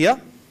say this here.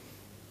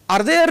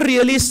 Are there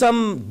really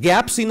some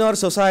gaps in our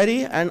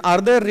society, and are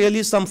there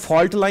really some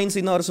fault lines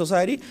in our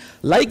society?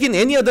 Like in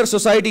any other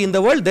society in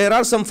the world, there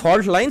are some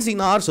fault lines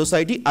in our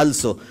society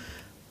also.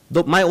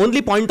 My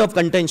only point of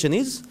contention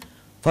is,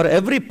 for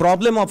every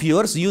problem of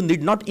yours, you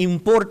need not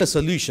import a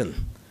solution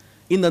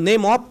in the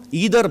name of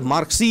either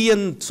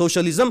Marxian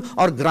socialism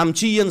or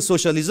Gramscian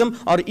socialism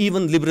or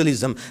even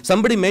liberalism.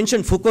 Somebody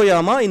mentioned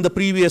Fukuyama in the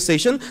previous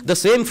session. The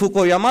same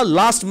Fukuyama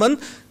last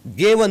month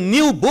gave a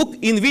new book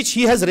in which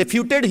he has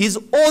refuted his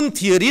own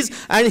theories,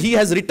 and he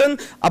has written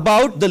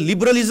about the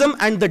liberalism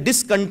and the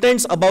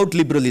discontents about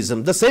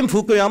liberalism. The same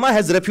Fukuyama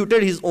has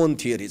refuted his own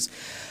theories.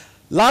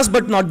 Last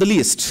but not the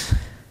least,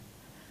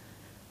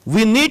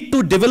 we need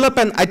to develop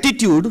an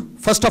attitude,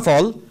 first of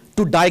all,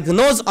 to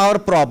diagnose our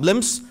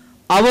problems,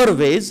 our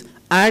ways,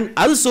 and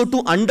also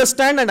to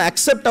understand and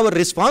accept our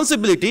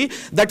responsibility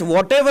that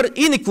whatever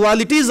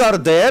inequalities are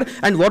there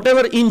and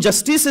whatever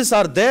injustices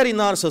are there in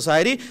our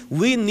society,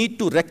 we need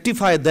to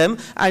rectify them,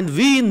 and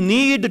we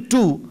need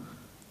to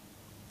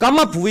come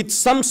up with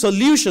some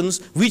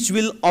solutions which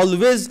will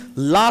always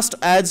last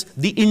as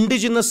the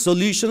indigenous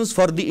solutions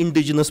for the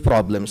indigenous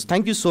problems.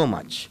 Thank you so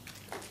much.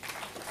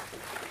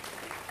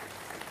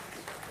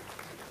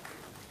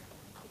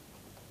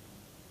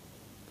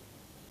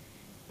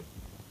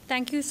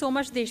 Thank you so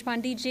much,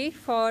 Deshpande ji,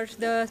 for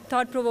the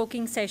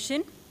thought-provoking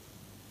session.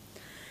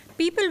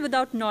 People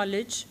without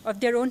knowledge of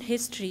their own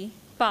history,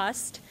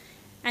 past,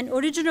 and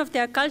origin of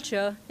their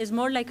culture is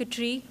more like a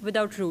tree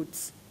without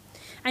roots.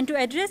 And to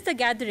address the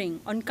gathering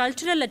on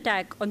cultural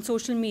attack on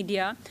social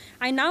media,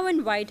 I now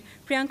invite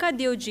Priyanka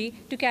Deoji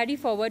to carry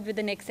forward with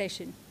the next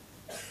session.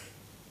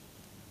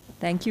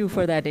 Thank you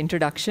for that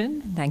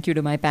introduction. Thank you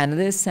to my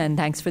panelists, and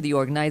thanks for the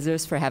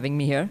organizers for having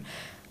me here.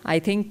 I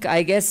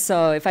guess,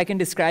 if I can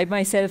describe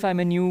myself,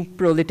 I'm a new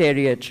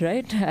proletariat,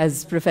 right?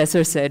 As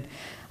Professor said.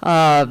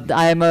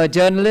 I'm a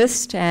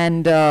journalist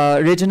and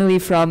originally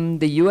from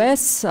the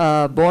US,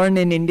 born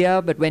in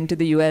India, but went to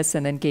the US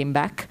and then came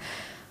back.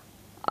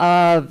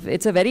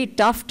 It's a very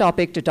tough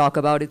topic to talk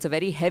about. It's a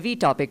very heavy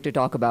topic to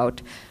talk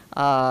about.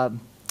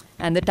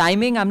 And the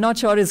timing, I'm not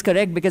sure is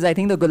correct because I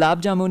think the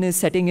gulab jamun is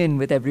setting in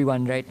with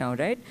everyone right now,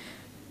 right?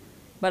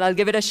 But I'll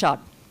give it a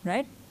shot,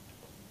 right?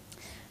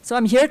 So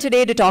I'm here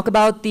today to talk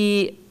about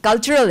the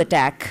cultural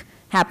attack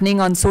happening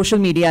on social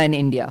media in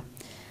India.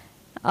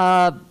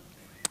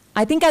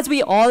 I think as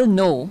we all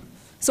know,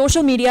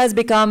 social media has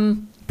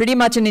become pretty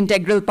much an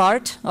integral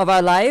part of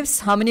our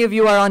lives. How many of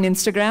you are on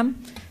Instagram?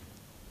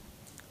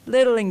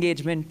 Little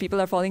engagement.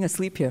 People are falling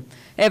asleep here.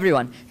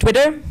 Everyone.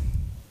 Twitter?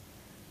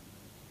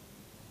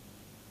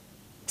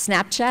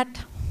 Snapchat?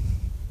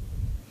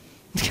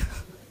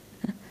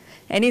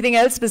 Anything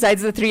else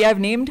besides the three I've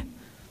named?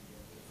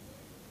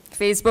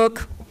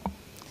 Facebook?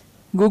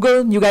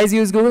 Google? You guys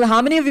use Google?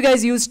 How many of you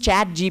guys use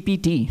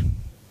ChatGPT?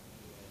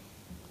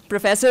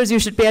 Professors, you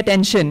should pay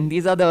attention.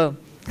 These are the...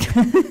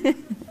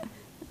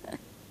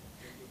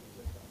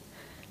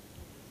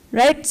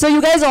 Right? So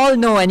you guys all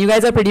know, and you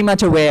guys are pretty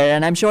much aware,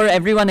 and I'm sure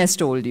everyone has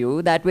told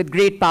you, that with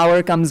great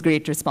power comes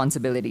great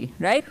responsibility,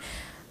 right?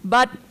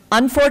 But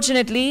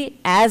unfortunately,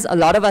 as a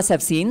lot of us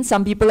have seen,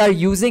 some people are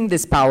using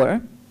this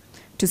power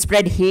to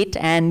spread hate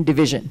and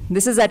division.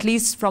 This is at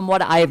least from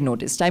what I've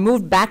noticed. I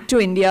moved back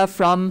to India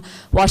from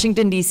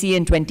Washington, DC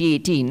in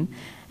 2018,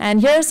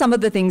 and here are some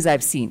of the things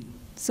I've seen.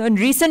 So in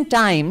recent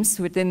times,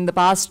 within the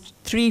past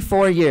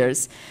 3-4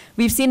 years,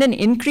 we've seen an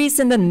increase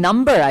in the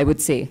number, I would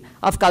say,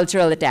 of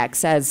cultural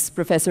attacks, as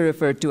Professor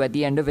referred to at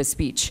the end of his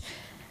speech,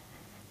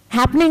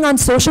 happening on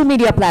social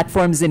media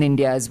platforms in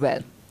India as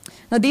well.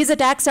 Now, these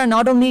attacks are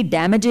not only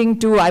damaging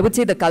to, I would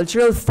say, the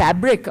cultural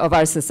fabric of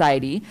our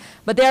society,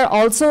 but they are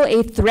also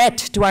a threat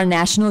to our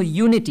national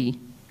unity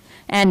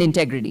and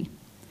integrity.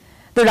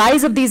 The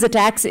rise of these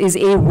attacks is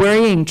a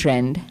worrying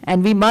trend,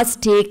 and we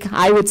must take,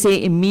 I would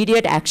say,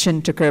 immediate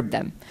action to curb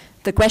them.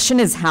 The question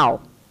is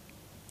how.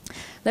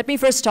 Let me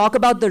first talk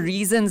about the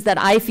reasons that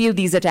I feel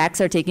these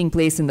attacks are taking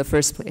place in the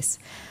first place.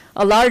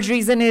 A large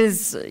reason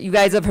is, you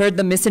guys have heard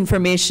the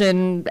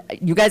misinformation.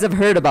 You guys have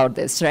heard about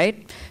this,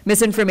 right?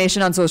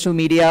 Misinformation on social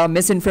media,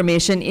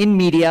 misinformation in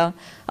media,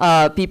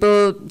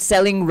 people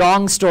selling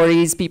wrong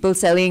stories, people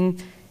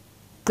selling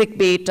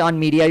clickbait on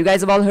media. You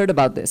guys have all heard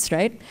about this,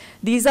 right?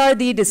 These are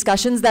the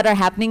discussions that are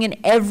happening in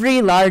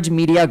every large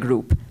media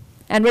group.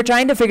 And we're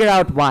trying to figure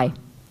out why.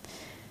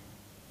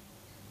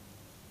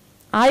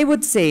 I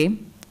would say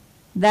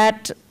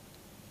that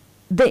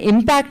the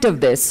impact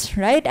of this,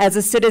 right, as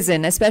a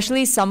citizen,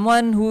 especially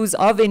someone who's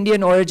of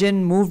Indian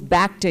origin, moved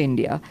back to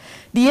India,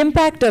 the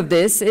impact of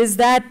this is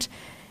that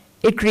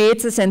it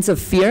creates a sense of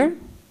fear.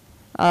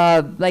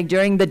 Like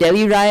during the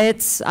Delhi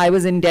riots, I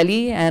was in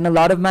Delhi, and a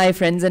lot of my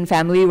friends and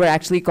family were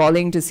actually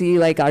calling to see,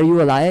 like, are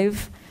you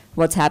alive?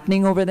 What's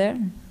happening over there,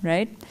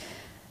 right?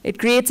 It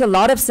creates a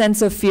lot of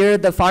sense of fear.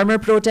 The farmer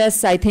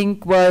protests, I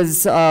think,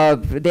 was,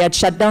 they had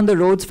shut down the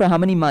roads for how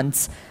many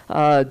months?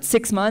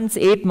 6 months,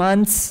 8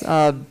 months,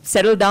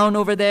 settled down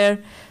over there,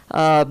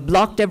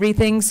 blocked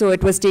everything. So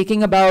it was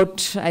taking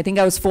about, I think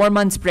I was 4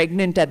 months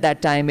pregnant at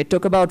that time. It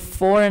took about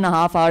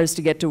 4.5 hours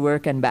to get to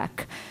work and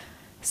back.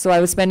 So I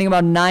was spending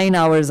about 9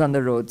 hours on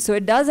the road. So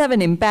it does have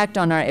an impact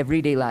on our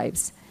everyday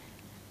lives.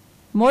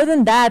 More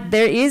than that,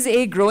 there is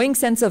a growing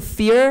sense of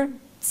fear,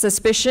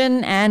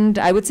 suspicion, and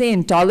I would say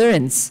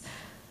intolerance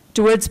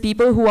towards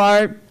people who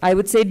are, I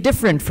would say,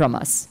 different from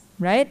us,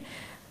 right?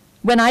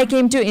 When I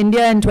came to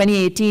India in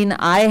 2018,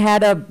 I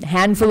had a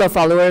handful of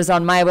followers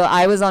on my, well,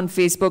 I was on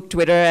Facebook,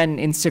 Twitter, and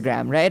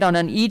Instagram, right?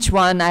 On each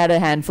one, I had a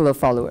handful of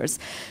followers.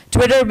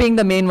 Twitter being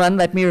the main one,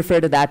 let me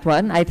refer to that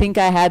one. I think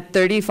I had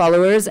 30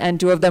 followers, and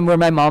 2 of them were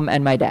my mom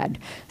and my dad.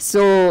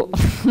 So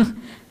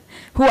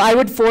who I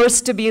would force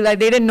to be like,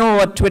 they didn't know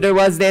what Twitter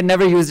was, they had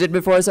never used it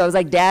before, so I was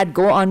like, Dad,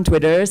 go on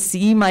Twitter,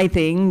 see my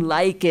thing,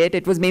 like it.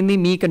 It was mainly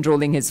me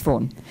controlling his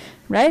phone,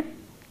 right?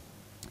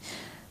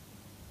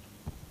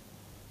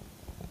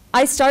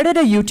 I started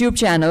a YouTube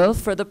channel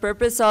for the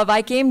purpose of,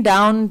 I came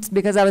down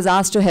because I was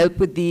asked to help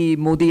with the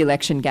Modi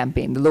election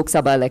campaign, the Lok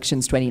Sabha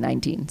elections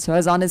 2019. So I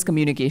was on his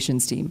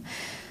communications team.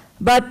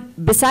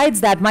 But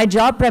besides that, my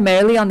job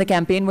primarily on the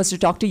campaign was to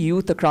talk to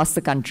youth across the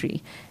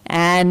country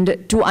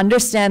and to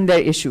understand their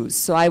issues.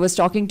 So I was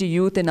talking to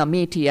youth in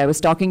Amethi, I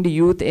was talking to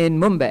youth in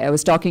Mumbai, I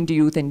was talking to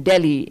youth in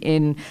Delhi,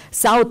 in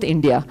South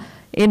India,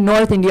 in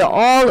North India,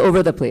 all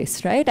over the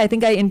place, right? I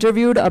think I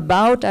interviewed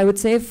about, I would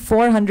say,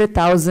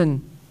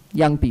 400,000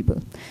 young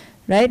people,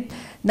 right?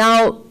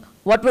 Now,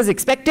 what was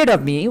expected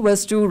of me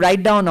was to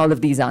write down all of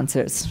these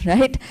answers,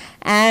 right?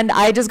 And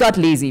I just got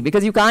lazy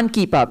because you can't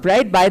keep up,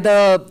 right? By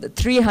the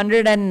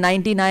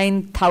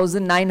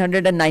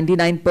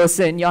 399,999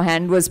 person, your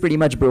hand was pretty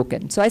much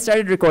broken. So I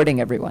started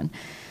recording everyone.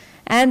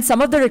 And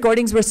some of the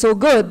recordings were so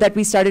good that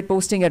we started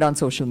posting it on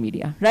social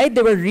media, right?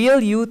 They were real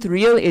youth,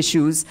 real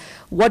issues,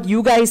 what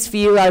you guys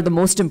feel are the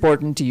most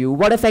important to you,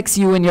 what affects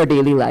you in your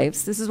daily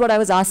lives. This is what I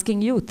was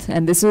asking youth,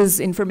 and this was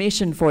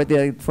information for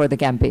the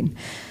campaign.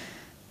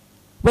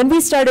 When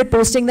we started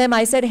posting them,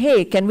 I said,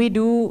 hey, can we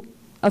do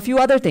a few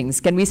other things?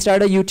 Can we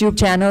start a YouTube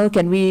channel?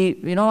 Can we,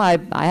 you know, I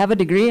have a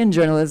degree in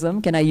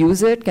journalism. Can I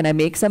use it? Can I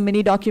make some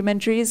mini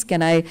documentaries?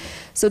 Can I?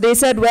 So they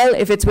said, well,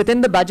 if it's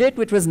within the budget,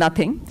 which was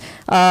nothing,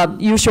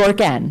 you sure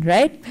can,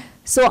 right?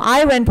 So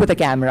I went with a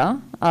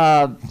camera,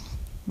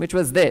 which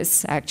was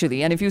this,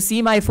 actually. And if you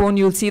see my phone,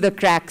 you'll see the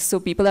cracks. So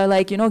people are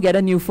like, you know, get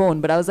a new phone.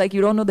 But I was like,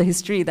 you don't know the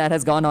history that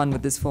has gone on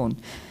with this phone.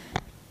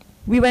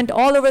 We went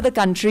all over the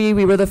country.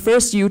 We were the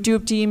first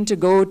YouTube team to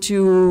go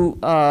to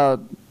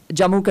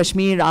Jammu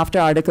Kashmir after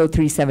Article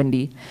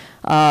 370.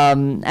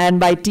 And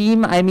by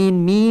team, I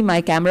mean me,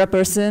 my camera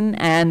person,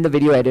 and the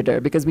video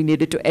editor, because we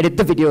needed to edit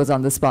the videos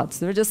on the spot. So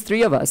there were just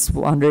 3 of us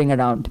wandering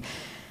around.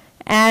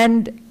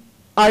 And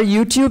our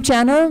YouTube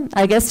channel,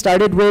 I guess,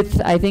 started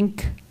with, I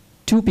think,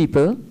 2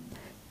 people.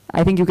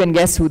 I think you can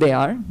guess who they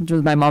are, which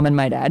was my mom and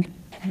my dad,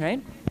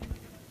 right?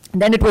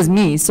 Then it was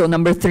me, so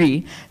number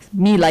 3.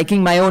 Me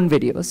liking my own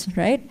videos,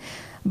 right?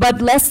 But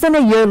less than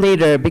a year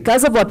later,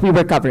 because of what we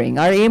were covering,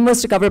 our aim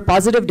was to cover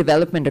positive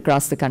development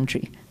across the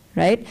country,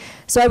 right?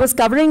 So I was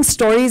covering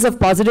stories of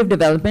positive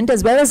development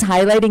as well as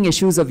highlighting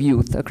issues of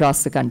youth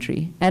across the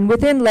country. And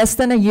within less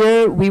than a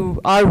year,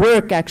 our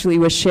work actually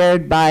was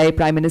shared by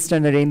Prime Minister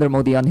Narendra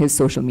Modi on his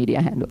social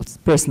media handles,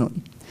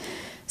 personally.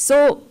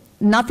 So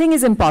nothing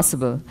is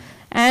impossible.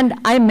 And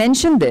I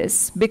mention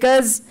this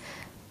because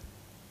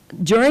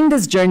during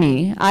this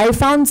journey, I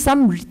found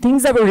some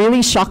things that were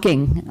really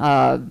shocking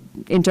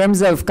in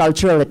terms of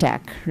cultural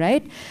attack,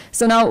 right?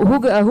 So now,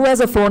 who has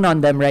a phone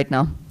on them right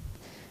now?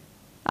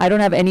 I don't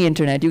have any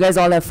internet. You guys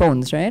all have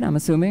phones, right? I'm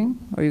assuming?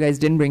 Or you guys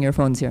didn't bring your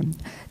phones here.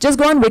 Just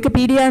go on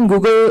Wikipedia and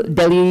Google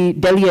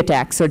Delhi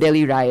attacks or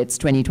Delhi riots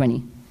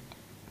 2020.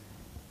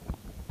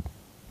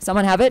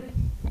 Someone have it?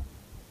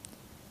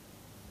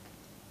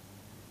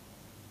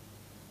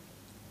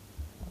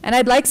 And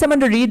I'd like someone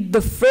to read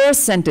the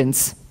first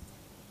sentence,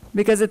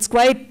 because it's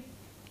quite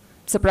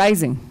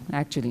surprising,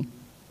 actually.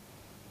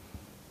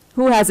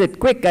 Who has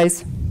it? Quick,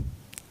 guys.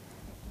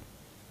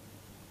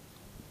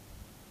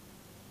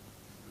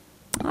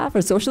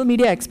 For social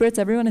media experts,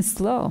 everyone is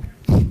slow.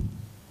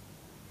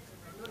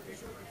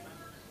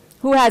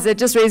 Who has it?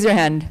 Just raise your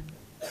hand.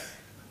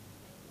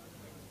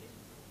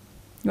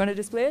 You want to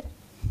display it?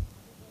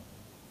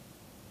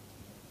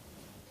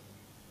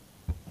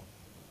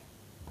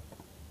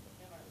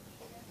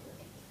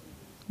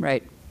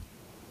 Right.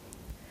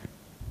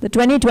 The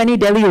 2020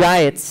 Delhi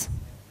riots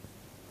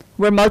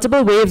were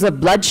multiple waves of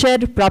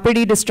bloodshed,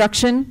 property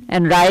destruction,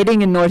 and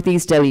rioting in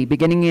northeast Delhi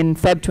beginning in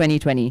Feb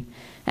 2020,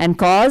 and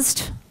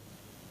caused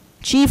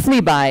chiefly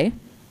by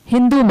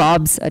Hindu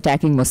mobs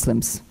attacking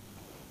Muslims.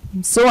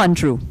 So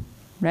untrue,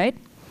 right?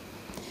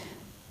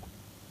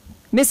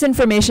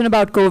 Misinformation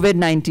about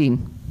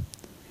COVID-19.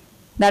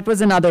 That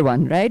was another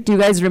one, right? Do you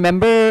guys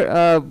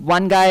remember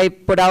one guy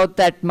put out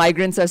that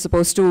migrants are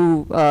supposed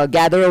to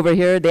gather over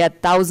here? They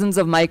had thousands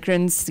of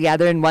migrants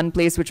gather in one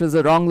place, which was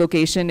the wrong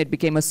location. It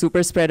became a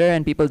super spreader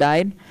and people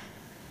died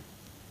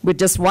with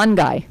just one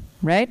guy,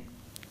 right?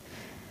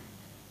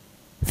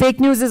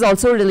 Fake news is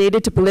also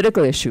related to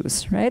political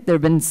issues, right? There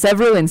have been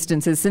several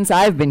instances since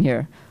I've been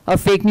here of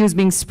fake news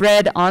being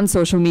spread on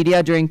social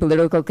media during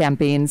political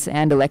campaigns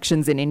and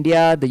elections in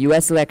India, the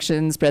US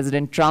elections,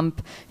 President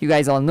Trump. You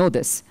guys all know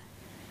this.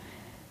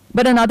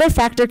 But another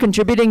factor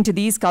contributing to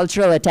these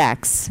cultural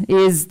attacks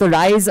is the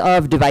rise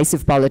of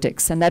divisive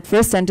politics. And that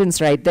first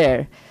sentence right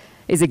there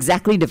is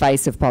exactly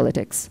divisive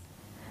politics.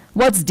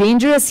 What's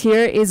dangerous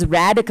here is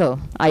radical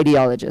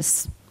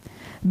ideologists.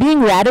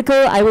 Being radical,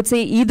 I would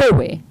say either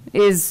way,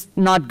 is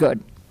not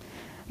good.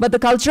 But the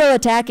cultural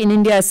attack in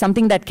India is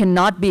something that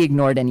cannot be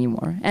ignored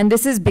anymore. And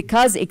this is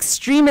because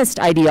extremist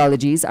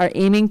ideologies are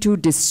aiming to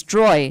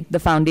destroy the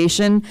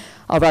foundation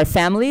of our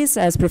families,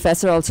 as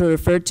Professor also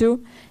referred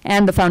to,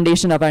 and the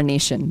foundation of our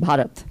nation,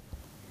 Bharat.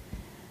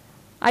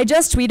 I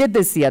just tweeted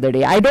this the other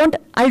day. I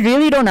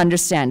really don't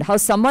understand how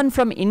someone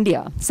from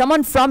India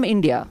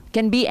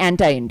can be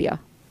anti-India,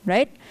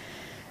 right?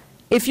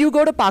 If you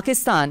go to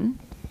Pakistan,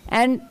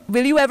 and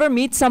will you ever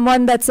meet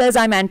someone that says,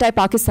 I'm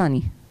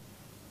anti-Pakistani?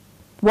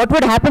 What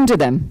would happen to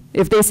them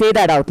if they say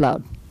that out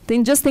loud?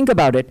 Just think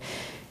about it.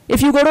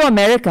 If you go to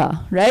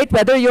America, right,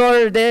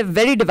 they're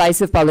very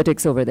divisive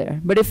politics over there.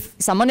 But if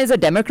someone is a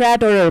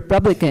Democrat or a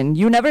Republican,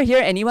 you never hear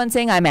anyone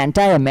saying, I'm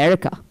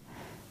anti-America,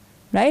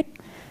 right?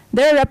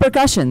 There are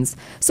repercussions.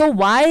 So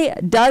why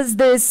does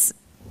this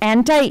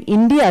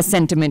anti-India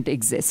sentiment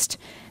exist?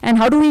 And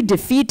how do we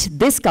defeat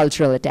this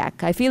cultural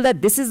attack? I feel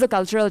that this is the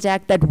cultural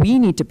attack that we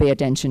need to pay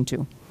attention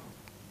to.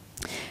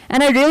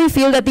 And I really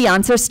feel that the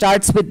answer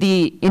starts with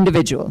the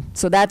individual.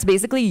 So that's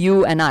basically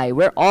you and I.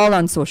 We're all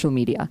on social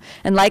media.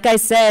 And like I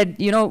said,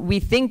 we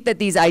think that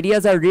these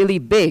ideas are really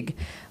big,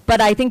 but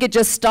I think it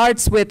just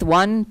starts with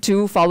 1,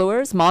 2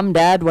 followers, mom,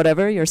 dad,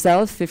 whatever,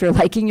 yourself. If you're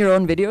liking your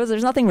own videos,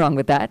 there's nothing wrong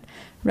with that,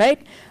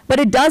 right? But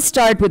it does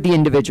start with the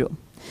individual.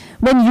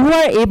 When you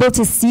are able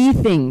to see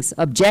things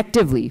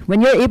objectively,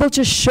 when you're able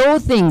to show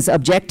things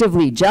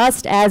objectively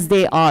just as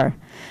they are,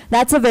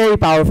 that's a very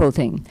powerful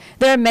thing.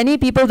 There are many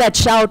people that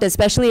shout,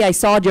 especially I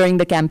saw during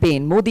the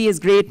campaign, Modi is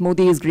great,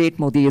 Modi is great,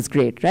 Modi is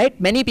great, right?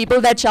 Many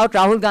people that shout,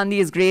 Rahul Gandhi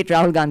is great,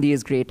 Rahul Gandhi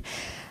is great.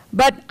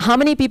 But how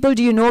many people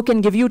do you know can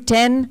give you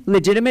 10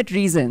 legitimate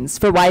reasons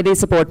for why they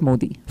support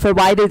Modi, for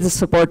why they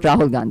support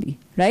Rahul Gandhi,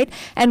 right?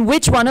 And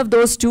which one of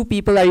those 2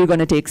 people are you going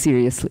to take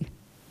seriously,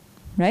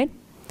 right?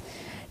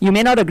 You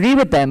may not agree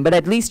with them, but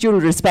at least you'll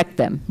respect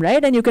them,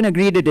 right? And you can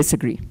agree to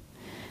disagree.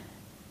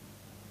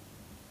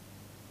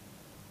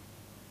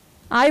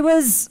 I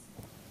was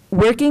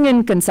working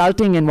in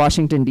consulting in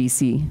Washington,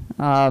 D.C.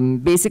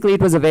 Basically,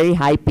 it was a very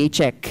high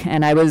paycheck,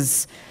 and I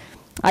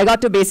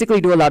got to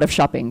basically do a lot of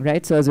shopping,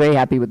 right? So I was very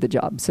happy with the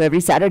job. So every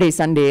Saturday,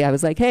 Sunday, I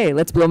was like, hey,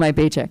 let's blow my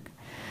paycheck.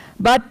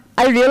 But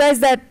I realized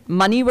that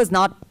money was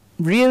not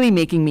really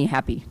making me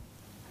happy.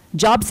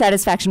 Job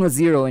satisfaction was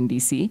 0 in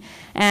D.C.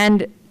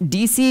 And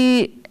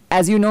D.C.,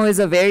 as you know, is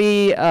a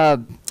very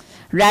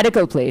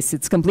radical place.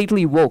 It's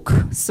completely woke.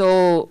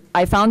 So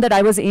I found that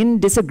I was in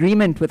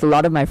disagreement with a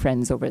lot of my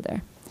friends over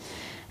there.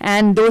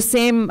 And those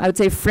same, I would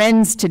say,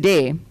 friends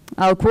today,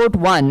 I'll quote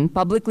one,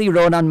 publicly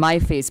wrote on my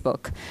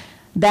Facebook,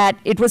 that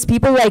it was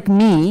people like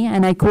me,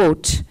 and I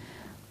quote,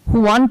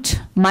 who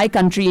want my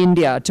country,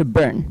 India, to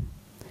burn.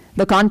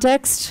 The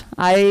context,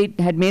 I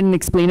had made an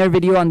explainer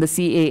video on the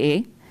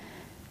CAA.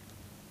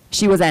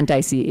 She was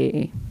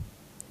anti-CAA.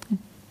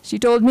 She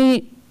told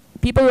me,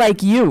 people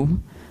like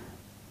you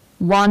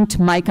want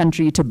my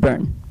country to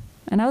burn.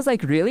 And I was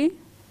like, really?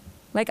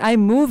 Like, I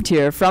moved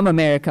here from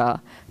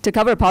America to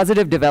cover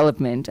positive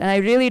development, and I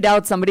really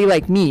doubt somebody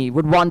like me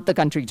would want the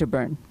country to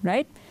burn,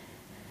 right?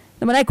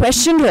 And when I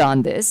questioned her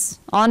on this,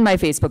 on my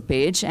Facebook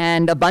page,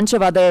 and a bunch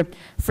of other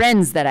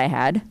friends that I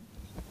had,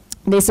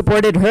 they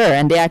supported her,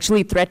 and they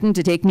actually threatened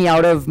to take me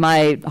out of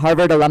my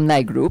Harvard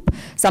alumni group,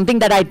 something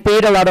that I'd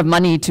paid a lot of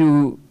money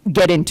to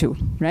get into,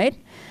 right?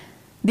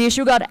 The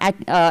issue got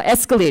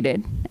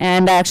escalated,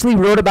 and I actually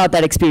wrote about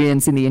that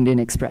experience in the Indian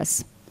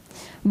Express.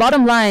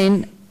 Bottom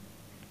line,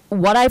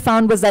 what I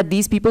found was that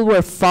these people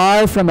were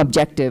far from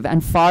objective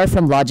and far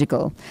from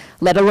logical,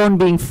 let alone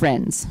being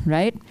friends,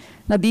 right?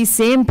 Now, these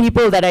same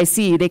people that I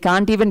see, they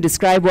can't even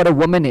describe what a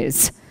woman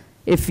is,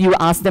 if you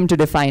ask them to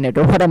define it,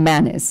 or what a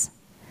man is.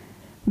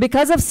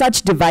 Because of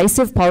such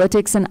divisive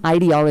politics and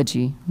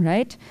ideology,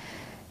 right?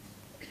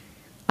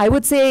 I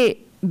would say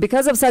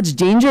because of such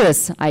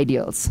dangerous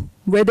ideals,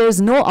 where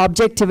there's no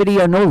objectivity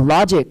or no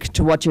logic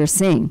to what you're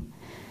saying,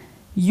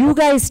 you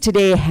guys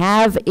today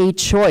have a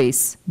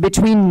choice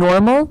between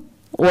normal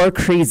or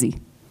crazy.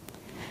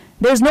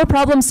 There's no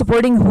problem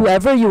supporting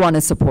whoever you want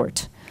to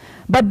support,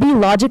 but be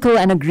logical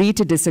and agree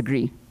to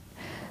disagree.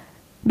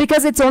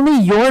 Because it's only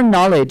your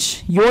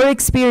knowledge, your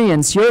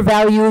experience, your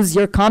values,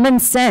 your common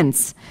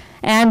sense,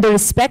 and the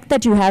respect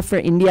that you have for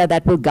India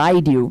that will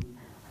guide you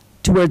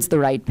towards the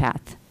right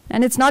path.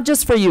 And it's not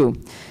just for you.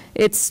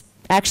 It's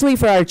actually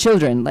for our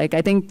children. Like,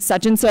 I think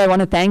Sachin sir, I want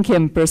to thank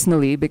him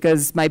personally,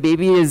 because my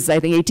baby is, I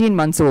think, 18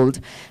 months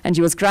old, and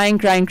she was crying,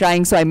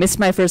 so I missed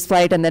my first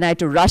flight, and then I had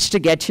to rush to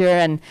get here,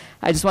 and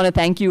I just want to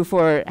thank you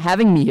for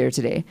having me here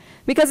today,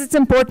 because it's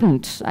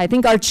important. I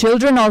think our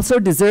children also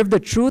deserve the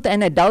truth,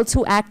 and adults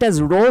who act as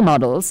role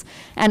models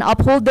and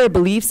uphold their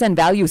beliefs and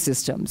value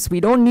systems. We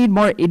don't need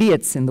more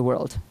idiots in the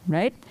world,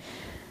 right?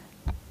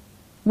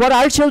 What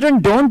our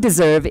children don't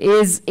deserve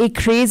is a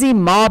crazy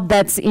mob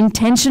that's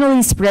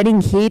intentionally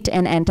spreading hate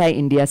and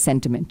anti-India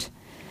sentiment.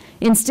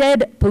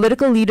 Instead,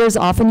 political leaders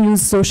often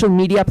use social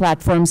media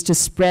platforms to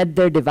spread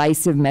their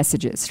divisive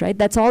messages, right?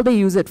 That's all they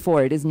use it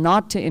for. It is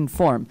not to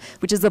inform,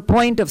 which is the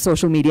point of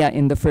social media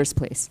in the first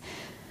place.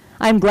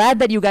 I'm glad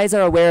that you guys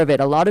are aware of it.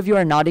 A lot of you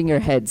are nodding your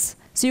heads.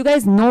 So you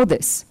guys know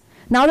this.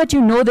 Now that you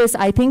know this,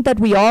 I think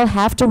that we all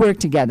have to work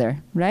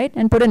together, right?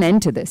 And put an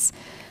end to this.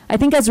 I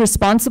think as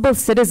responsible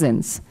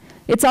citizens,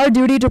 it's our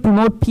duty to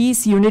promote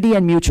peace, unity,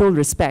 and mutual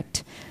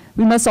respect.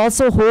 We must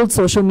also hold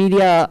social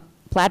media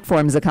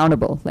platforms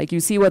accountable. Like, you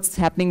see what's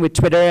happening with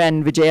Twitter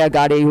and Vijaya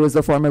Gade, who is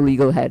the former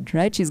legal head,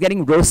 right? She's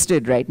getting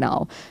roasted right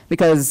now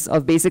because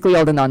of basically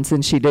all the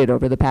nonsense she did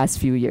over the past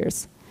few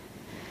years.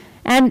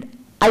 And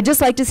I'd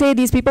just like to say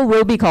these people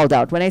will be called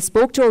out. When I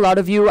spoke to a lot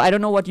of you, I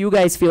don't know what you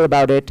guys feel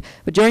about it,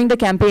 but during the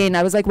campaign,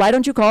 I was like, why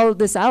don't you call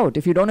this out?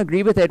 If you don't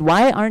agree with it,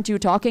 why aren't you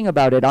talking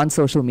about it on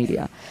social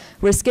media?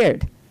 We're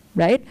scared.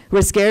 Right?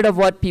 We're scared of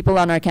what people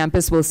on our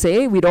campus will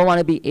say. We don't want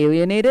to be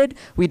alienated.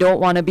 We don't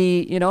want to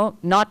be,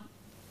 not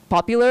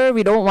popular.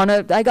 We don't want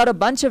to, I got a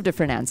bunch of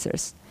different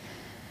answers.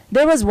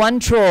 There was one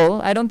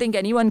troll, I don't think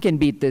anyone can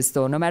beat this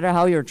though, no matter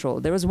how you're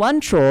trolled. There was one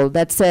troll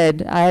that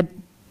said, I had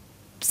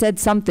said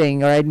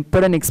something, or I'd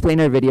put an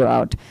explainer video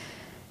out.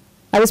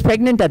 I was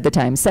pregnant at the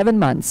time, 7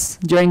 months,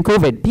 during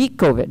COVID, peak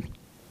COVID.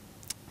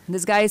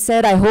 This guy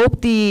said, I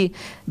hope the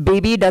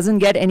baby doesn't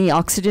get any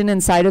oxygen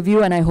inside of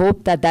you, and I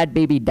hope that that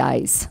baby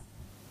dies.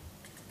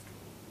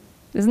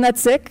 Isn't that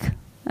sick?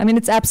 I mean,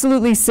 it's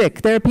absolutely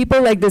sick. There are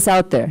people like this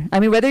out there. I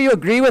mean, whether you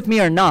agree with me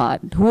or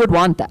not, who would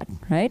want that,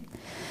 right?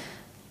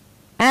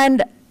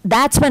 And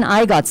that's when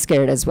I got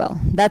scared as well.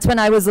 That's when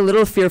I was a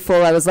little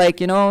fearful. I was like,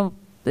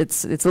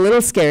 it's a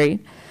little scary.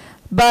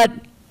 But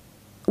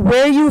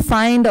where you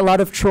find a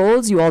lot of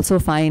trolls, you also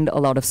find a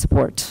lot of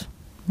support,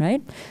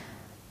 right?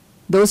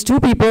 Those two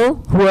people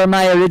who are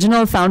my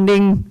original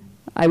founding,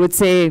 I would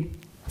say,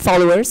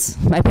 followers,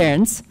 my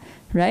parents,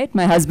 right,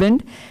 my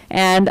husband,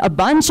 and a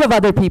bunch of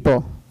other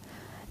people,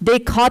 they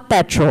caught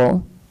that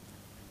troll.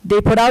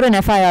 They put out an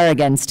FIR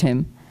against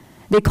him.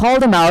 They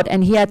called him out,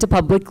 and he had to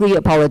publicly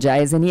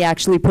apologize, and he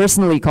actually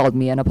personally called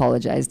me and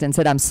apologized and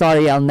said, I'm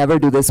sorry, I'll never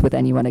do this with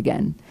anyone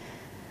again.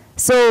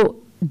 So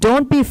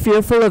don't be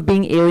fearful of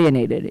being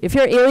alienated. If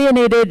you're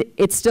alienated,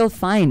 it's still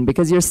fine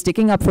because you're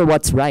sticking up for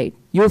what's right.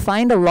 You'll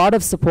find a lot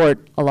of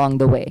support along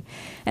the way.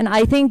 And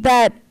I think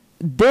that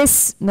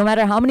this, no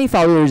matter how many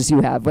followers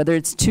you have, whether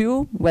it's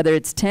 2, whether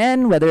it's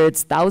 10, whether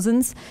it's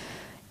thousands,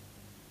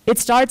 it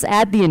starts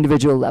at the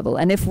individual level.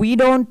 And if we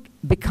don't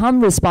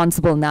become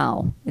responsible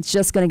now, it's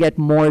just going to get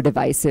more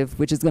divisive,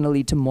 which is going to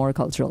lead to more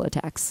cultural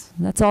attacks.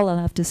 That's all I'll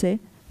have to say.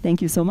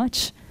 Thank you so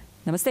much.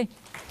 Namaste.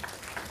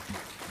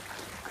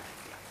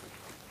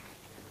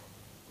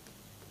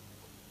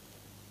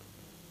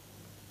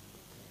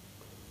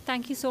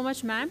 Thank you so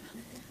much, ma'am.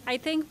 I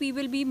think we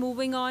will be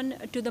moving on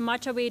to the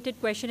much-awaited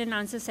question and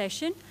answer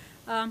session.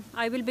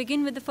 I will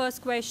begin with the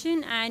first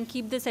question and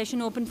keep the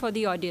session open for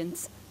the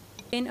audience.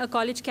 In a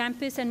college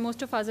campus, and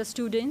most of us are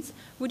students,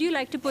 would you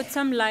like to put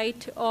some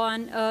light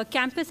on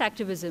campus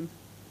activism?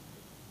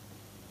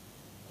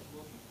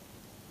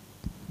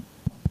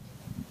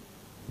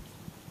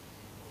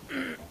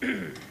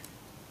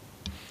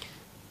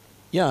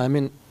 Yeah, I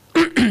mean,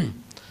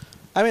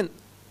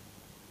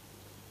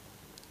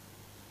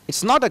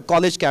 it's not a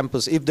college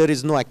campus if there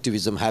is no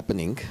activism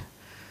happening.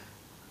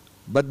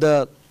 But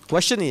the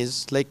question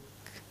is, like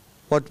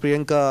what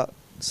Priyanka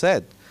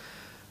said,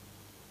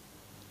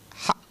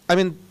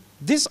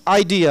 this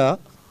idea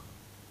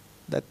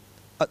that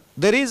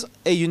there is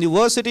a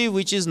university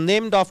which is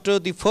named after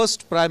the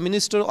first prime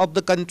minister of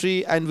the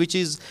country, and which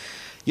is,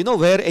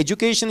 where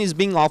education is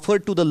being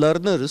offered to the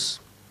learners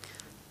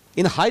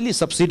in a highly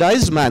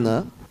subsidized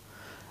manner,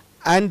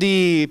 and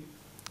the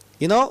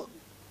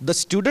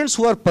students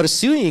who are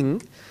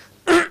pursuing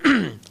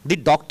the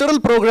doctoral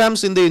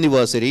programs in the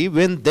university,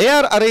 when they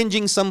are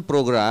arranging some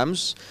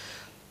programs,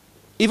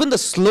 even the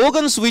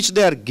slogans which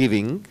they are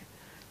giving,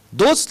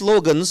 those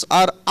slogans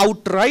are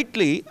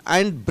outrightly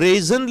and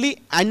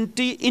brazenly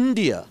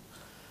anti-India.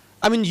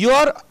 I mean,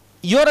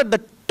 you're at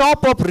the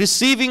top of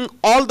receiving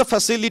all the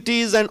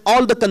facilities and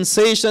all the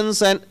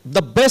concessions and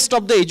the best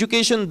of the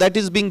education that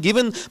is being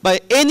given by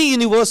any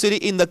university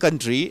in the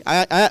country.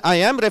 I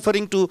am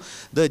referring to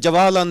the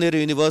Jawaharlal Nehru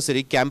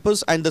University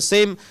campus, and the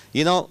same,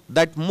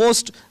 that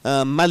most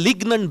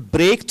malignant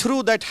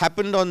breakthrough that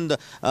happened on the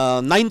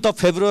 9th of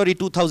February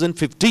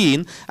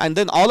 2015, and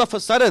then all of a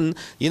sudden,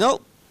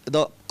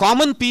 the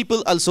common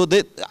people also,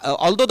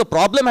 although the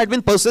problem had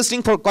been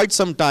persisting for quite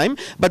some time,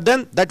 but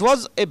then that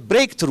was a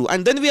breakthrough.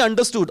 And then we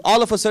understood,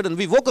 all of a sudden,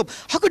 we woke up,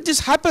 how could this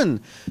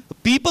happen?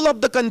 People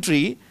of the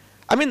country,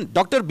 I mean,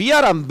 Dr.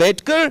 B.R.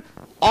 Ambedkar,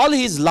 all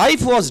his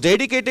life was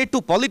dedicated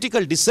to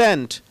political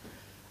dissent.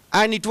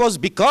 And it was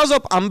because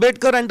of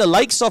Ambedkar and the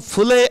likes of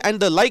Phule and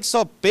the likes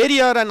of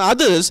Periyar and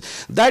others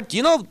that,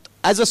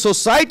 as a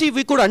society,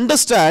 we could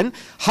understand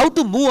how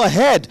to move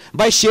ahead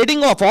by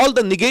shading off all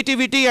the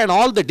negativity and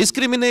all the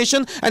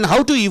discrimination, and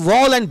how to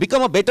evolve and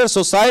become a better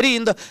society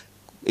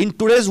in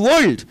today's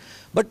world.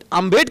 But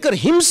Ambedkar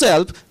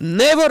himself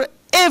never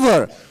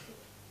ever,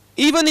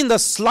 even in the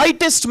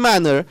slightest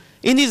manner,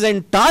 in his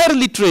entire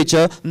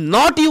literature,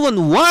 not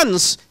even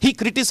once, he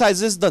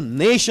criticizes the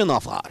nation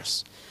of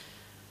ours.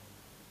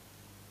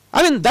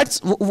 I mean,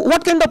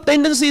 what kind of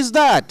tendency is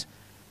that?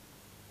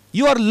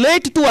 You are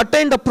late to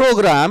attend a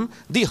program,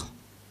 the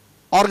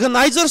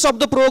organizers of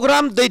the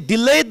program, they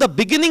delay the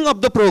beginning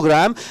of the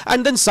program,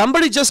 and then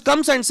somebody just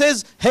comes and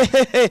says,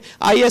 hey,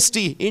 IST,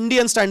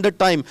 Indian Standard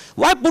Time.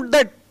 Why put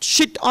that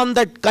shit on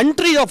that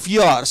country of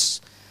yours?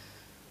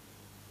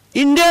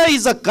 India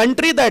is a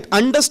country that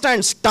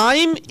understands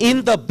time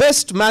in the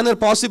best manner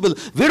possible.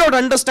 We don't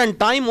understand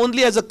time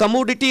only as a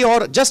commodity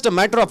or just a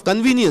matter of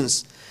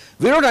convenience.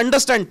 We don't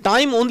understand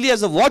time only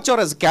as a watch or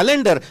as a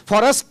calendar.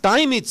 For us,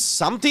 time is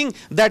something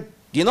that,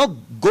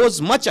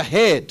 goes much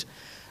ahead.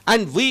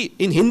 And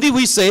in Hindi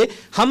we say,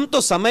 hum to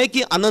samay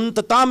ki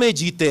anantata mein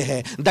jeete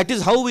hai. That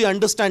is how we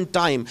understand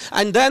time.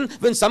 And then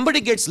when somebody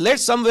gets late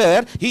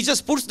somewhere, he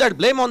just puts that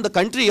blame on the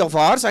country of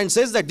ours and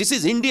says that this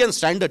is Indian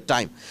Standard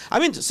Time. I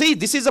mean, see,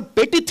 this is a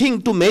petty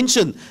thing to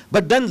mention.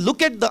 But then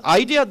look at the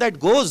idea that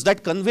goes,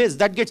 that conveys,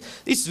 that gets,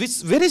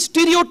 it's very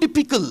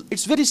stereotypical.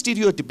 It's very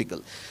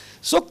stereotypical.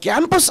 So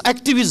campus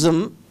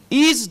activism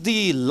is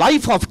the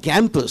life of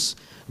campus.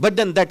 But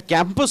then that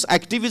campus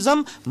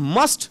activism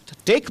must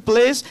take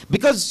place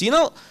because,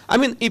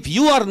 if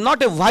you are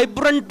not a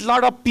vibrant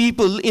lot of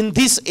people in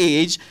this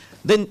age,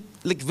 then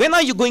when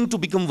are you going to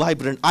become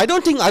vibrant? I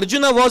don't think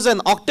Arjuna was an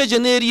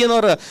octogenarian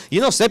or a,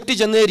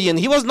 septuagenarian.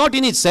 He was not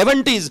in his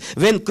 70s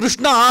when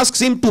Krishna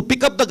asks him to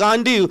pick up the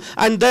Gandiv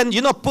and then,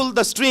 pull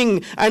the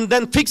string and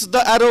then fix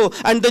the arrow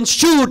and then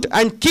shoot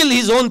and kill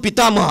his own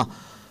Pitama.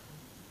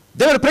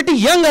 They were pretty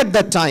young at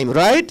that time,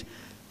 right?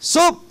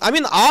 So,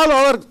 all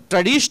our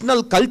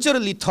traditional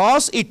cultural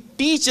ethos, it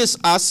teaches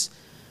us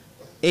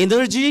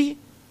energy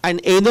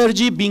and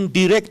energy being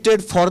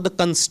directed for the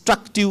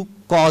constructive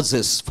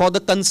causes,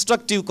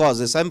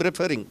 I'm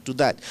referring to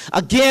that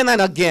again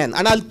and again,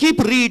 and I'll keep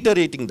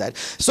reiterating that.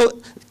 So,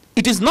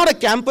 it is not a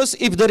campus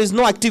if there is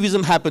no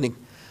activism happening.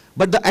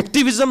 But the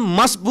activism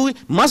must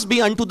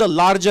be unto the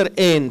larger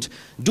end.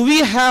 Do we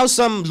have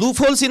some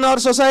loopholes in our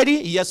society?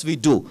 Yes, we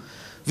do.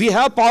 We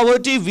have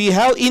poverty, we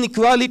have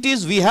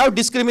inequalities, we have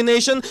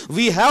discrimination,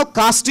 we have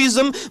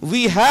casteism,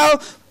 we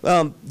have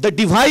the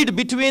divide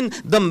between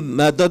the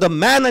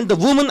man and the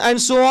woman and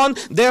so on.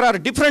 There are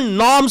different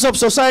norms of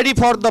society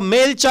for the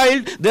male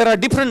child. There are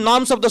different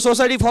norms of the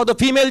society for the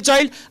female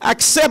child.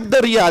 Accept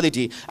the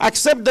reality.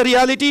 Accept the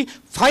reality.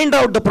 Find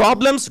out the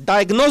problems.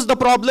 Diagnose the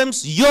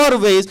problems your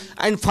ways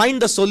and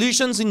find the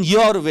solutions in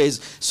your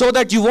ways so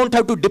that you won't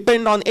have to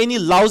depend on any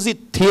lousy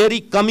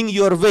theory coming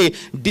your way,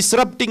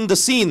 disrupting the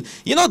scene.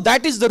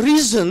 That is the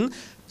reason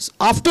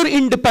after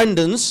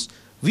independence,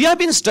 we have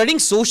been studying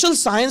social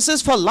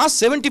sciences for last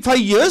 75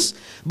 years,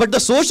 but the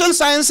social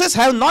sciences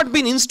have not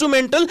been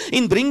instrumental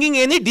in bringing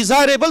any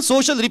desirable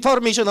social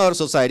reformation in our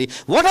society.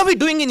 What are we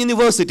doing in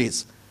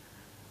universities?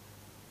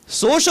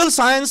 Social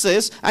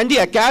sciences and the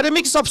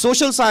academics of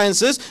social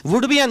sciences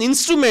would be an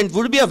instrument,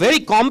 would be a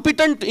very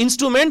competent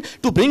instrument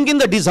to bring in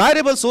the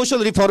desirable social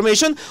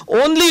reformation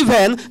only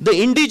when the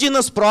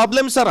indigenous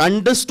problems are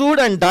understood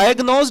and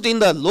diagnosed in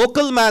the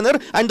local manner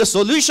and the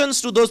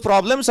solutions to those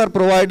problems are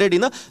provided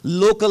in a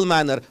local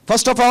manner.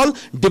 First of all,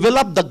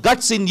 develop the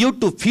guts in you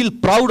to feel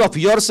proud of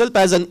yourself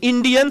as an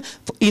Indian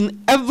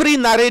in every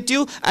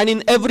narrative and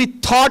in every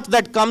thought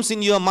that comes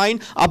in your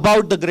mind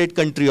about the great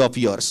country of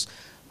yours.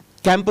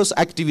 Campus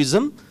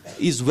activism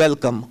is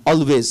welcome,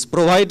 always,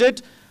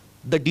 provided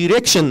the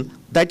direction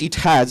that it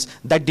has,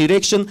 that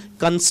direction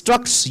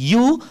constructs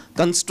you,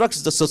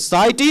 constructs the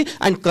society,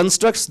 and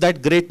constructs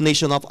that great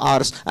nation of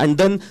ours. And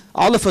then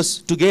all of us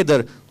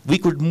together, we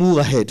could move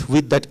ahead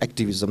with that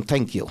activism.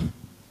 Thank you.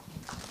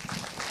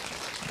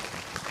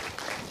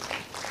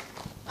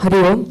 Hari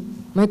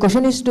Om. My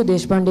question is to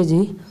Deshpande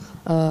ji.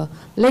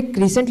 Like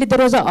recently there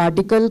was an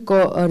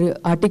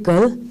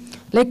article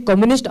like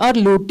communists are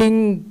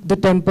looting the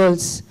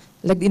temples,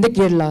 like in the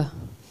Kerala.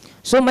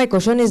 So my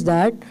question is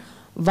that,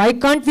 why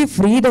can't we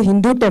free the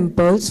Hindu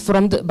temples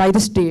by the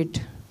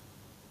state?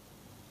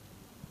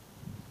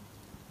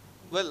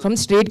 Well, from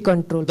state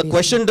control. The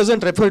question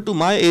doesn't refer to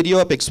my area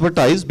of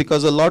expertise,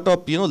 because a lot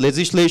of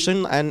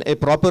legislation and a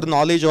proper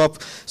knowledge of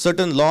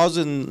certain laws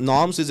and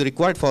norms is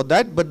required for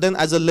that. But then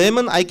as a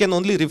layman, I can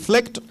only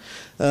reflect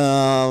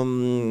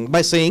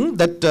by saying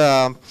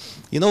that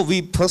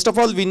we first of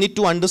all we need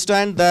to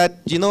understand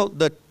that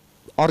the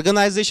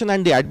organization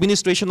and the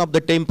administration of the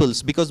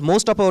temples, because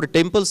most of our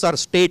temples are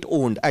state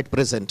owned at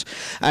present,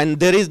 and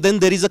there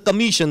is a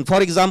commission.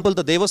 For example,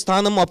 the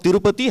Devasthanam of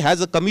Tirupati has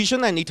a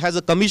commission, and it has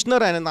a commissioner,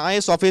 and an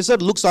IAS officer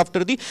looks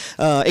after the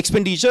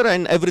expenditure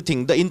and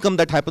everything, the income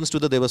that happens to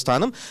the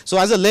Devasthanam. So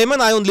as a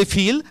layman I only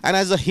feel, and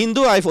as a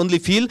Hindu I only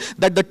feel,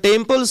 that the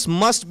temples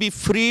must be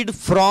freed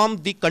from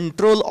the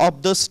control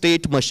of the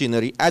state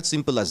machinery, as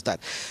simple as that.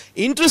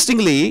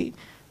 Interestingly,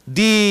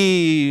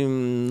 the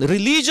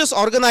religious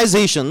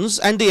organizations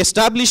and the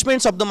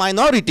establishments of the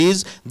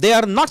minorities, they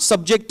are not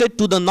subjected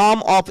to the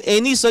norm of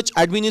any such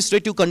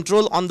administrative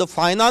control on the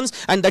finance,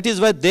 and that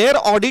is why their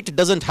audit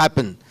doesn't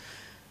happen.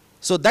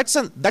 So that's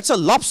a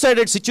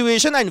lopsided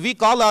situation, and we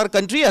call our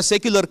country a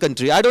secular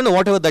country. I don't know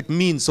whatever that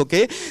means,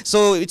 okay?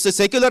 So it's a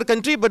secular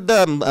country, but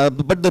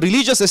the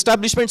religious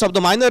establishments of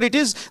the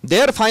minorities,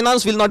 their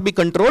finance will not be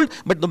controlled,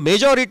 but the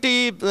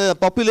majority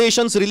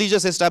population's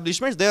religious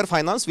establishments, their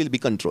finance will be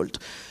controlled.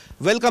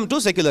 Welcome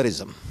to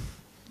secularism.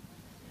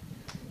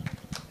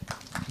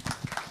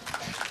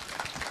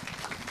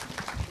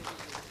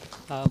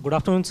 Good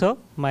afternoon, sir.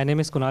 My name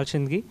is Kunal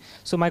Shindgi.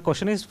 So my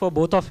question is for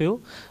both of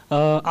you.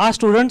 Our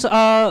students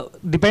are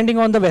depending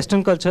on the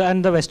Western culture,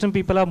 and the Western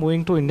people are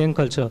moving to Indian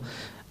culture.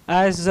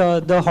 As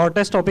the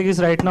hottest topic is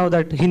right now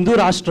that Hindu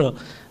Rashtra.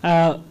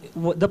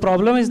 The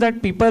problem is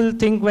that people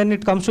think when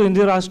it comes to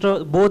Hindu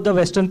Rashtra, both the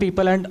Western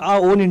people and our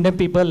own Indian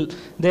people,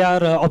 they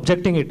are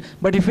objecting it.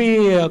 But if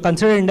we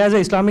consider India as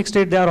an Islamic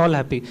state, they are all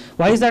happy.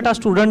 Why is that our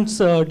students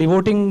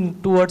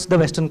devoting towards the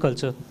Western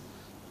culture?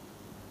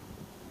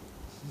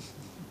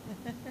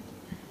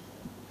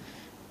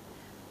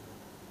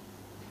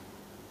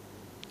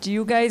 Do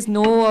you guys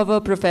know of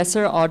a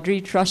Professor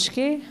Audrey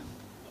Trushke?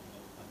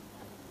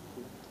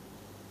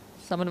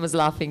 Someone was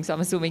laughing, so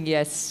I'm assuming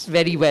yes,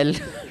 very well,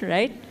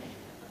 right?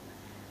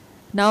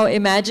 Now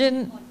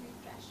imagine,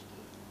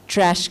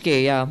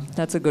 Trashke, yeah,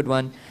 that's a good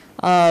one.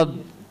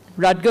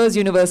 Rutgers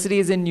University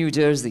is in New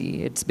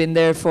Jersey. It's been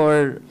there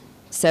for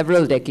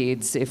several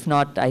decades, if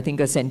not, I think,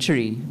 a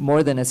century,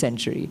 more than a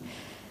century.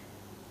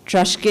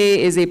 Trushke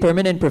is a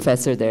permanent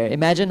professor there.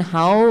 Imagine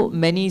how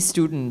many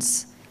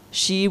students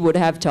she would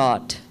have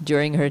taught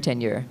during her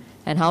tenure,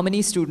 and how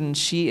many students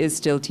she is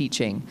still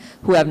teaching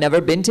who have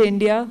never been to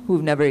India,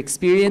 who've never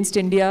experienced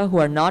India, who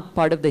are not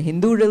part of the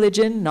Hindu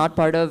religion, not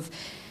part of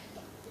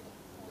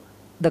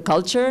the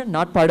culture,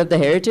 not part of the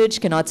heritage,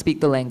 cannot speak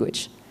the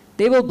language.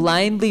 They will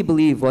blindly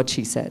believe what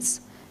she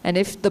says. And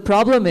if the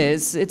problem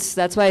is,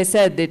 that's why I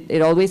said that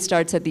it always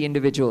starts at the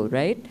individual,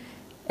 right?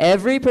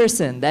 Every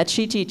person that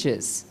she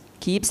teaches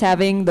keeps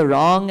having the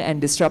wrong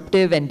and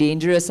disruptive and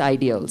dangerous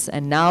ideals,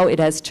 and now it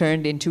has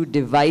turned into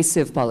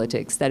divisive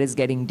politics that is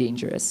getting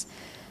dangerous.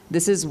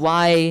 This is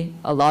why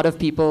a lot of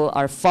people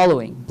are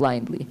following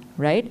blindly,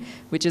 right?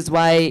 Which is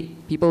why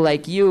people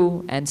like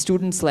you and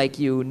students like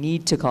you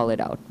need to call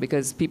it out,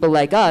 because people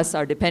like us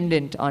are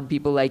dependent on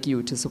people like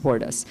you to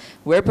support us.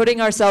 We're putting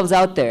ourselves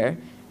out there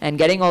and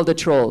getting all the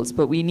trolls,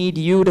 but we need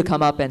you to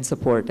come up and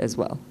support as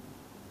well.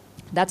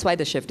 That's why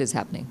the shift is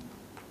happening.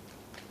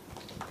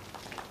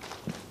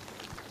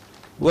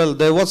 Well,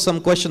 there was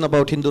some question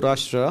about Hindu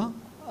Rashtra.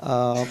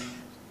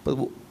 But,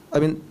 I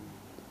mean,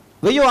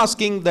 were you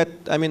asking that,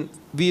 I mean,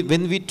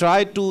 when we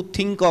try to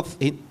think of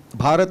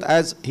Bharat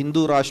as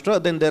Hindu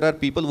Rashtra, then there are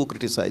people who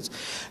criticize.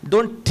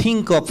 Don't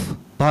think of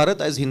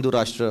Bharat as Hindu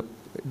Rashtra.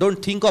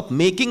 Don't think of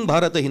making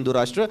Bharat a Hindu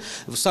Rashtra.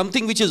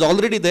 Something which is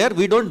already there,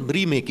 we don't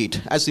remake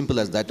it. As simple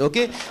as that,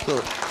 okay? So,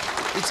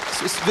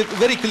 it's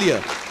very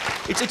clear.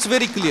 It's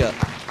very clear.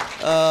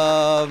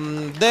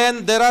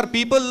 Then there are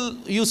people,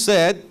 you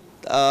said,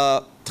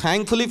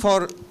 thankfully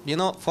for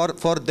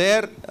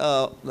their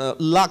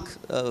luck,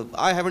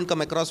 I haven't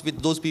come across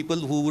with those people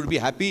who would be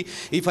happy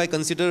if I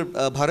consider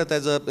Bharat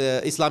as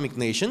a Islamic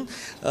nation.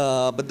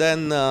 But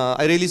then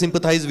I really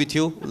sympathize with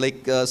you,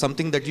 like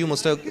something that you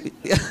must have.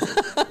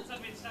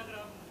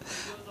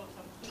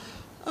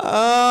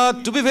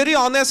 To be very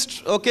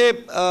honest, okay,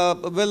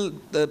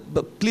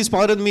 please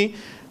pardon me.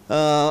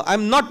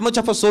 I'm not much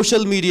of a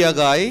social media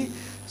guy.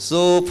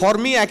 So for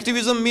me,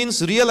 activism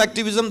means real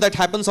activism that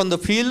happens on the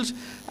field.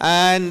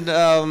 And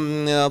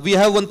we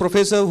have one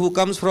professor who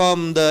comes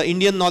from the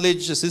Indian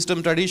knowledge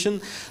system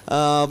tradition.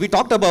 We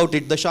talked about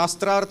it, the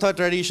Shastrartha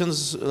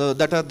traditions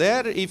that are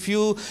there. If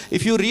you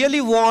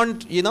really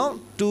want,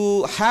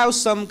 to have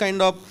some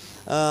kind of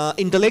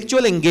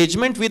intellectual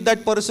engagement with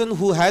that person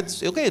who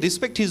has,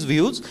 respect his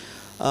views,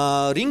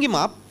 ring him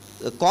up,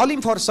 call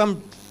him for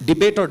some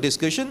debate or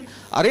discussion,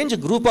 arrange a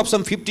group of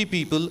some 50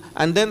 people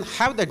and then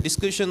have that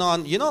discussion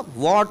on, you know,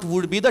 what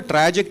would be the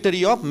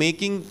trajectory of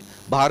making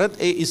Bharat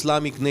a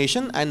Islamic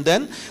nation, and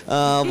then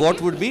what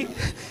would be,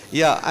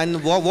 yeah,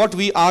 and what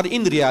we are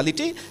in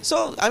reality.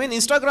 So, I mean,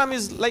 Instagram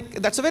is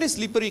like, that's a very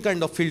slippery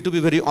kind of field, to be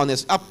very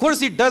honest. Of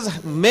course, it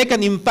does make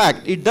an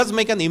impact. It does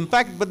make an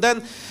impact, but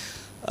then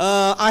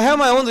I have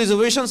my own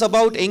reservations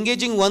about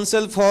engaging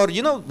oneself for,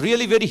 you know,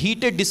 really very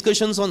heated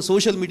discussions on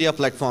social media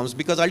platforms,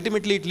 because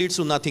ultimately it leads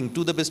to nothing,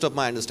 to the best of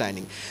my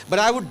understanding. But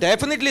I would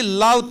definitely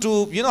love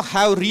to, you know,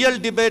 have real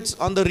debates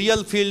on the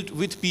real field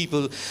with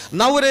people.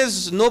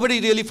 Nowadays, nobody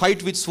really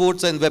fights with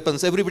swords and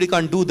weapons. Everybody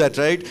can't do that,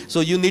 right?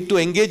 So you need to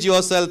engage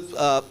yourself,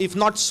 if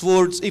not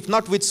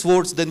with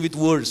swords, then with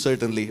words,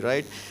 certainly,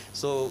 right?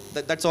 So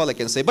that's all I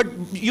can say. But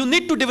you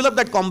need to develop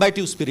that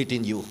combative spirit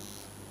in you.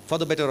 For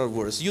the better or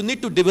worse, you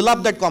need to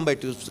develop that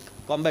combative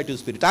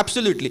spirit.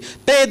 Absolutely.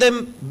 Pay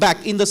them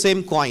back in the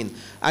same coin,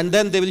 and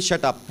then they will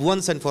shut up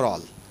once and for all.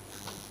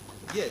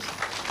 Yes.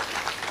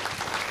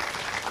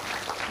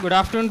 Good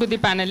afternoon to the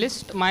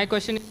panelists. My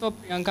question is for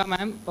Priyanka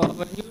ma'am.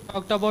 When you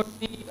talked about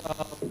the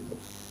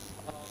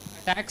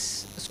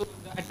attacks, so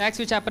the attacks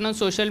which happen on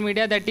social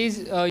media, that is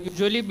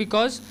usually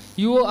because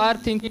you are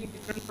thinking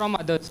different from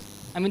others.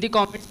 I mean, the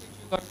comments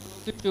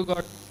which you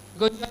got,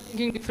 because you are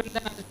thinking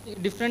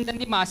different than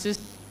the masses.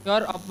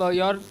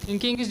 Your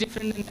thinking is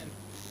different than them.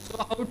 So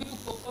how do you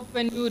cope up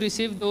when you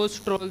receive those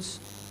trolls?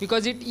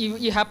 Because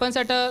it happens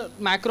at a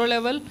macro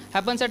level,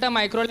 happens at a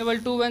micro level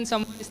too, when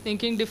someone is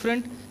thinking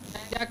different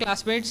than their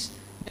classmates,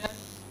 they are,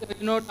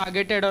 you know,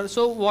 targeted. Or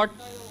so what's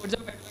the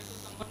advice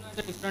to someone who has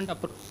a different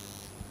approach?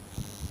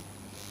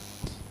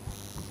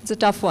 It's a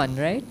tough one,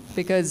 right?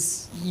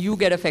 Because you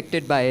get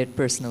affected by it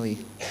personally.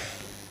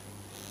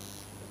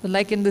 But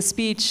like in the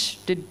speech,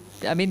 did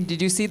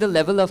you see the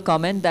level of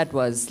comment that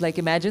was? Like,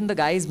 imagine the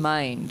guy's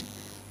mind,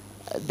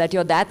 that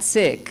you're that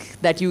sick,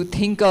 that you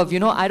think of, you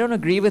know, I don't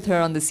agree with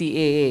her on the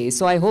CAA,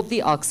 so I hope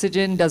the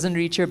oxygen doesn't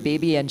reach her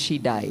baby and she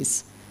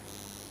dies.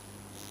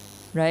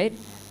 Right?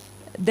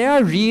 There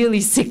are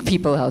really sick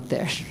people out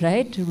there,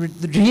 right?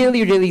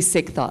 Really, really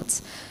sick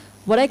thoughts.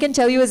 What I can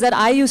tell you is that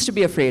I used to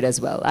be afraid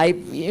as well.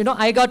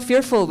 I got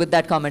fearful with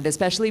that comment,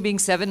 especially being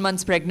 7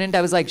 months pregnant.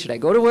 I was like, should I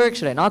go to work?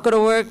 Should I not go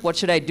to work? What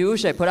should I do?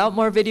 Should I put out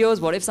more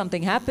videos? What if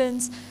something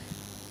happens?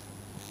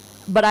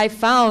 But I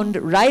found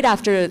right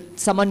after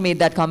someone made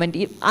that comment,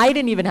 I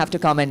didn't even have to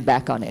comment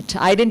back on it.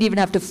 I didn't even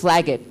have to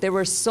flag it. There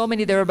were so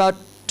many, there were about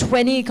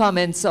 20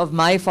 comments of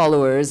my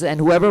followers and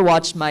whoever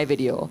watched my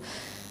video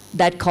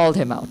that called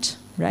him out,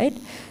 right?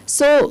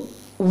 So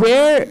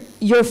where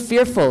you're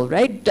fearful,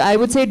 right? I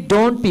would say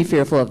don't be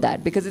fearful of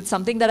that, because it's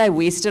something that I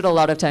wasted a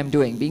lot of time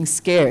doing, being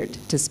scared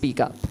to speak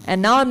up.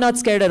 And now I'm not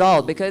scared at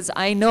all, because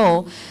I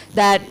know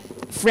that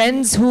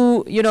friends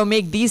who, you know,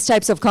 make these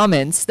types of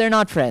comments, they're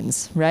not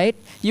friends, right?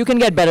 You can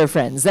get better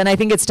friends. Then I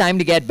think it's time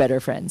to get better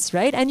friends,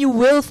 right? And you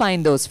will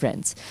find those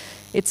friends.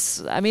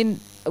 It's, I mean,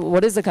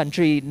 what is the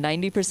country?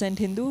 90%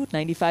 Hindu?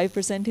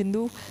 95%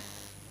 Hindu?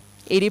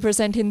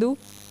 80% Hindu?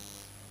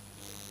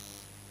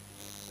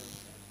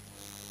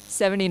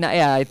 79,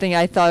 yeah,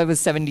 I thought it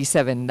was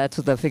 77. That's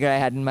what the figure I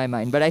had in my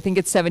mind. But I think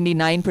it's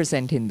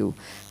 79% Hindu.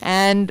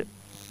 And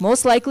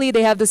most likely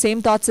they have the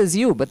same thoughts as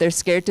you, but they're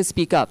scared to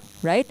speak up,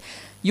 right?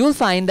 You'll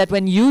find that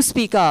when you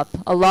speak up,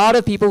 a lot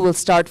of people will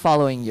start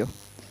following you,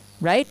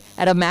 right?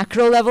 At a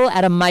macro level,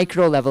 at a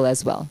micro level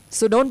as well.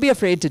 So don't be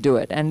afraid to do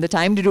it. And the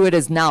time to do it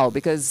is now,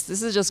 because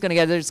this is just going to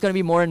get, there's going to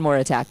be more and more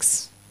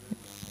attacks,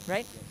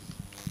 right?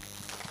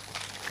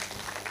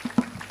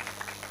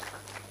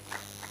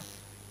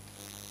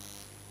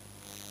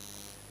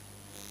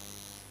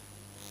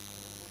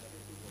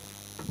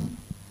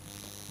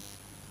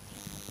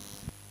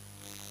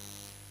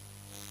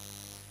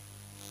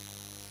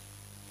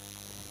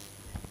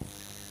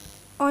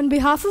 On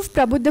behalf of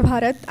Prabuddha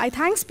Bharat, I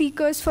thank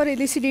speakers for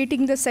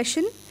elucidating the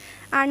session.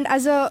 And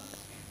as a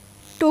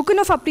token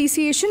of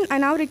appreciation, I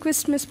now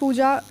request Ms.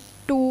 Pooja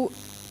to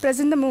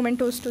present the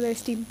mementos to the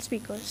esteemed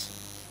speakers.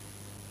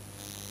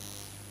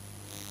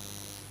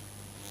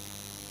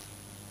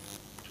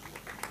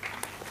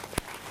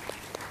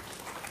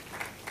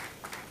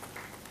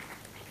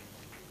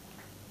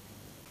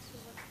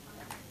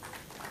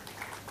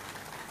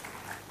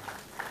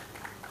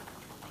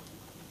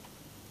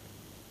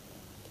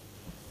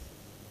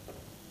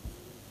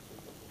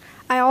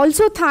 I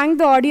also thank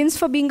the audience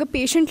for being a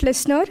patient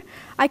listener.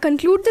 I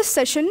conclude this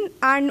session,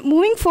 and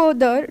moving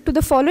further to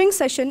the following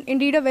session,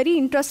 indeed a very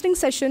interesting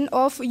session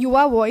of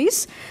Yuva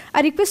Voice,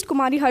 I request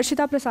Kumari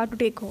Harshita Prasad to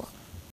take over.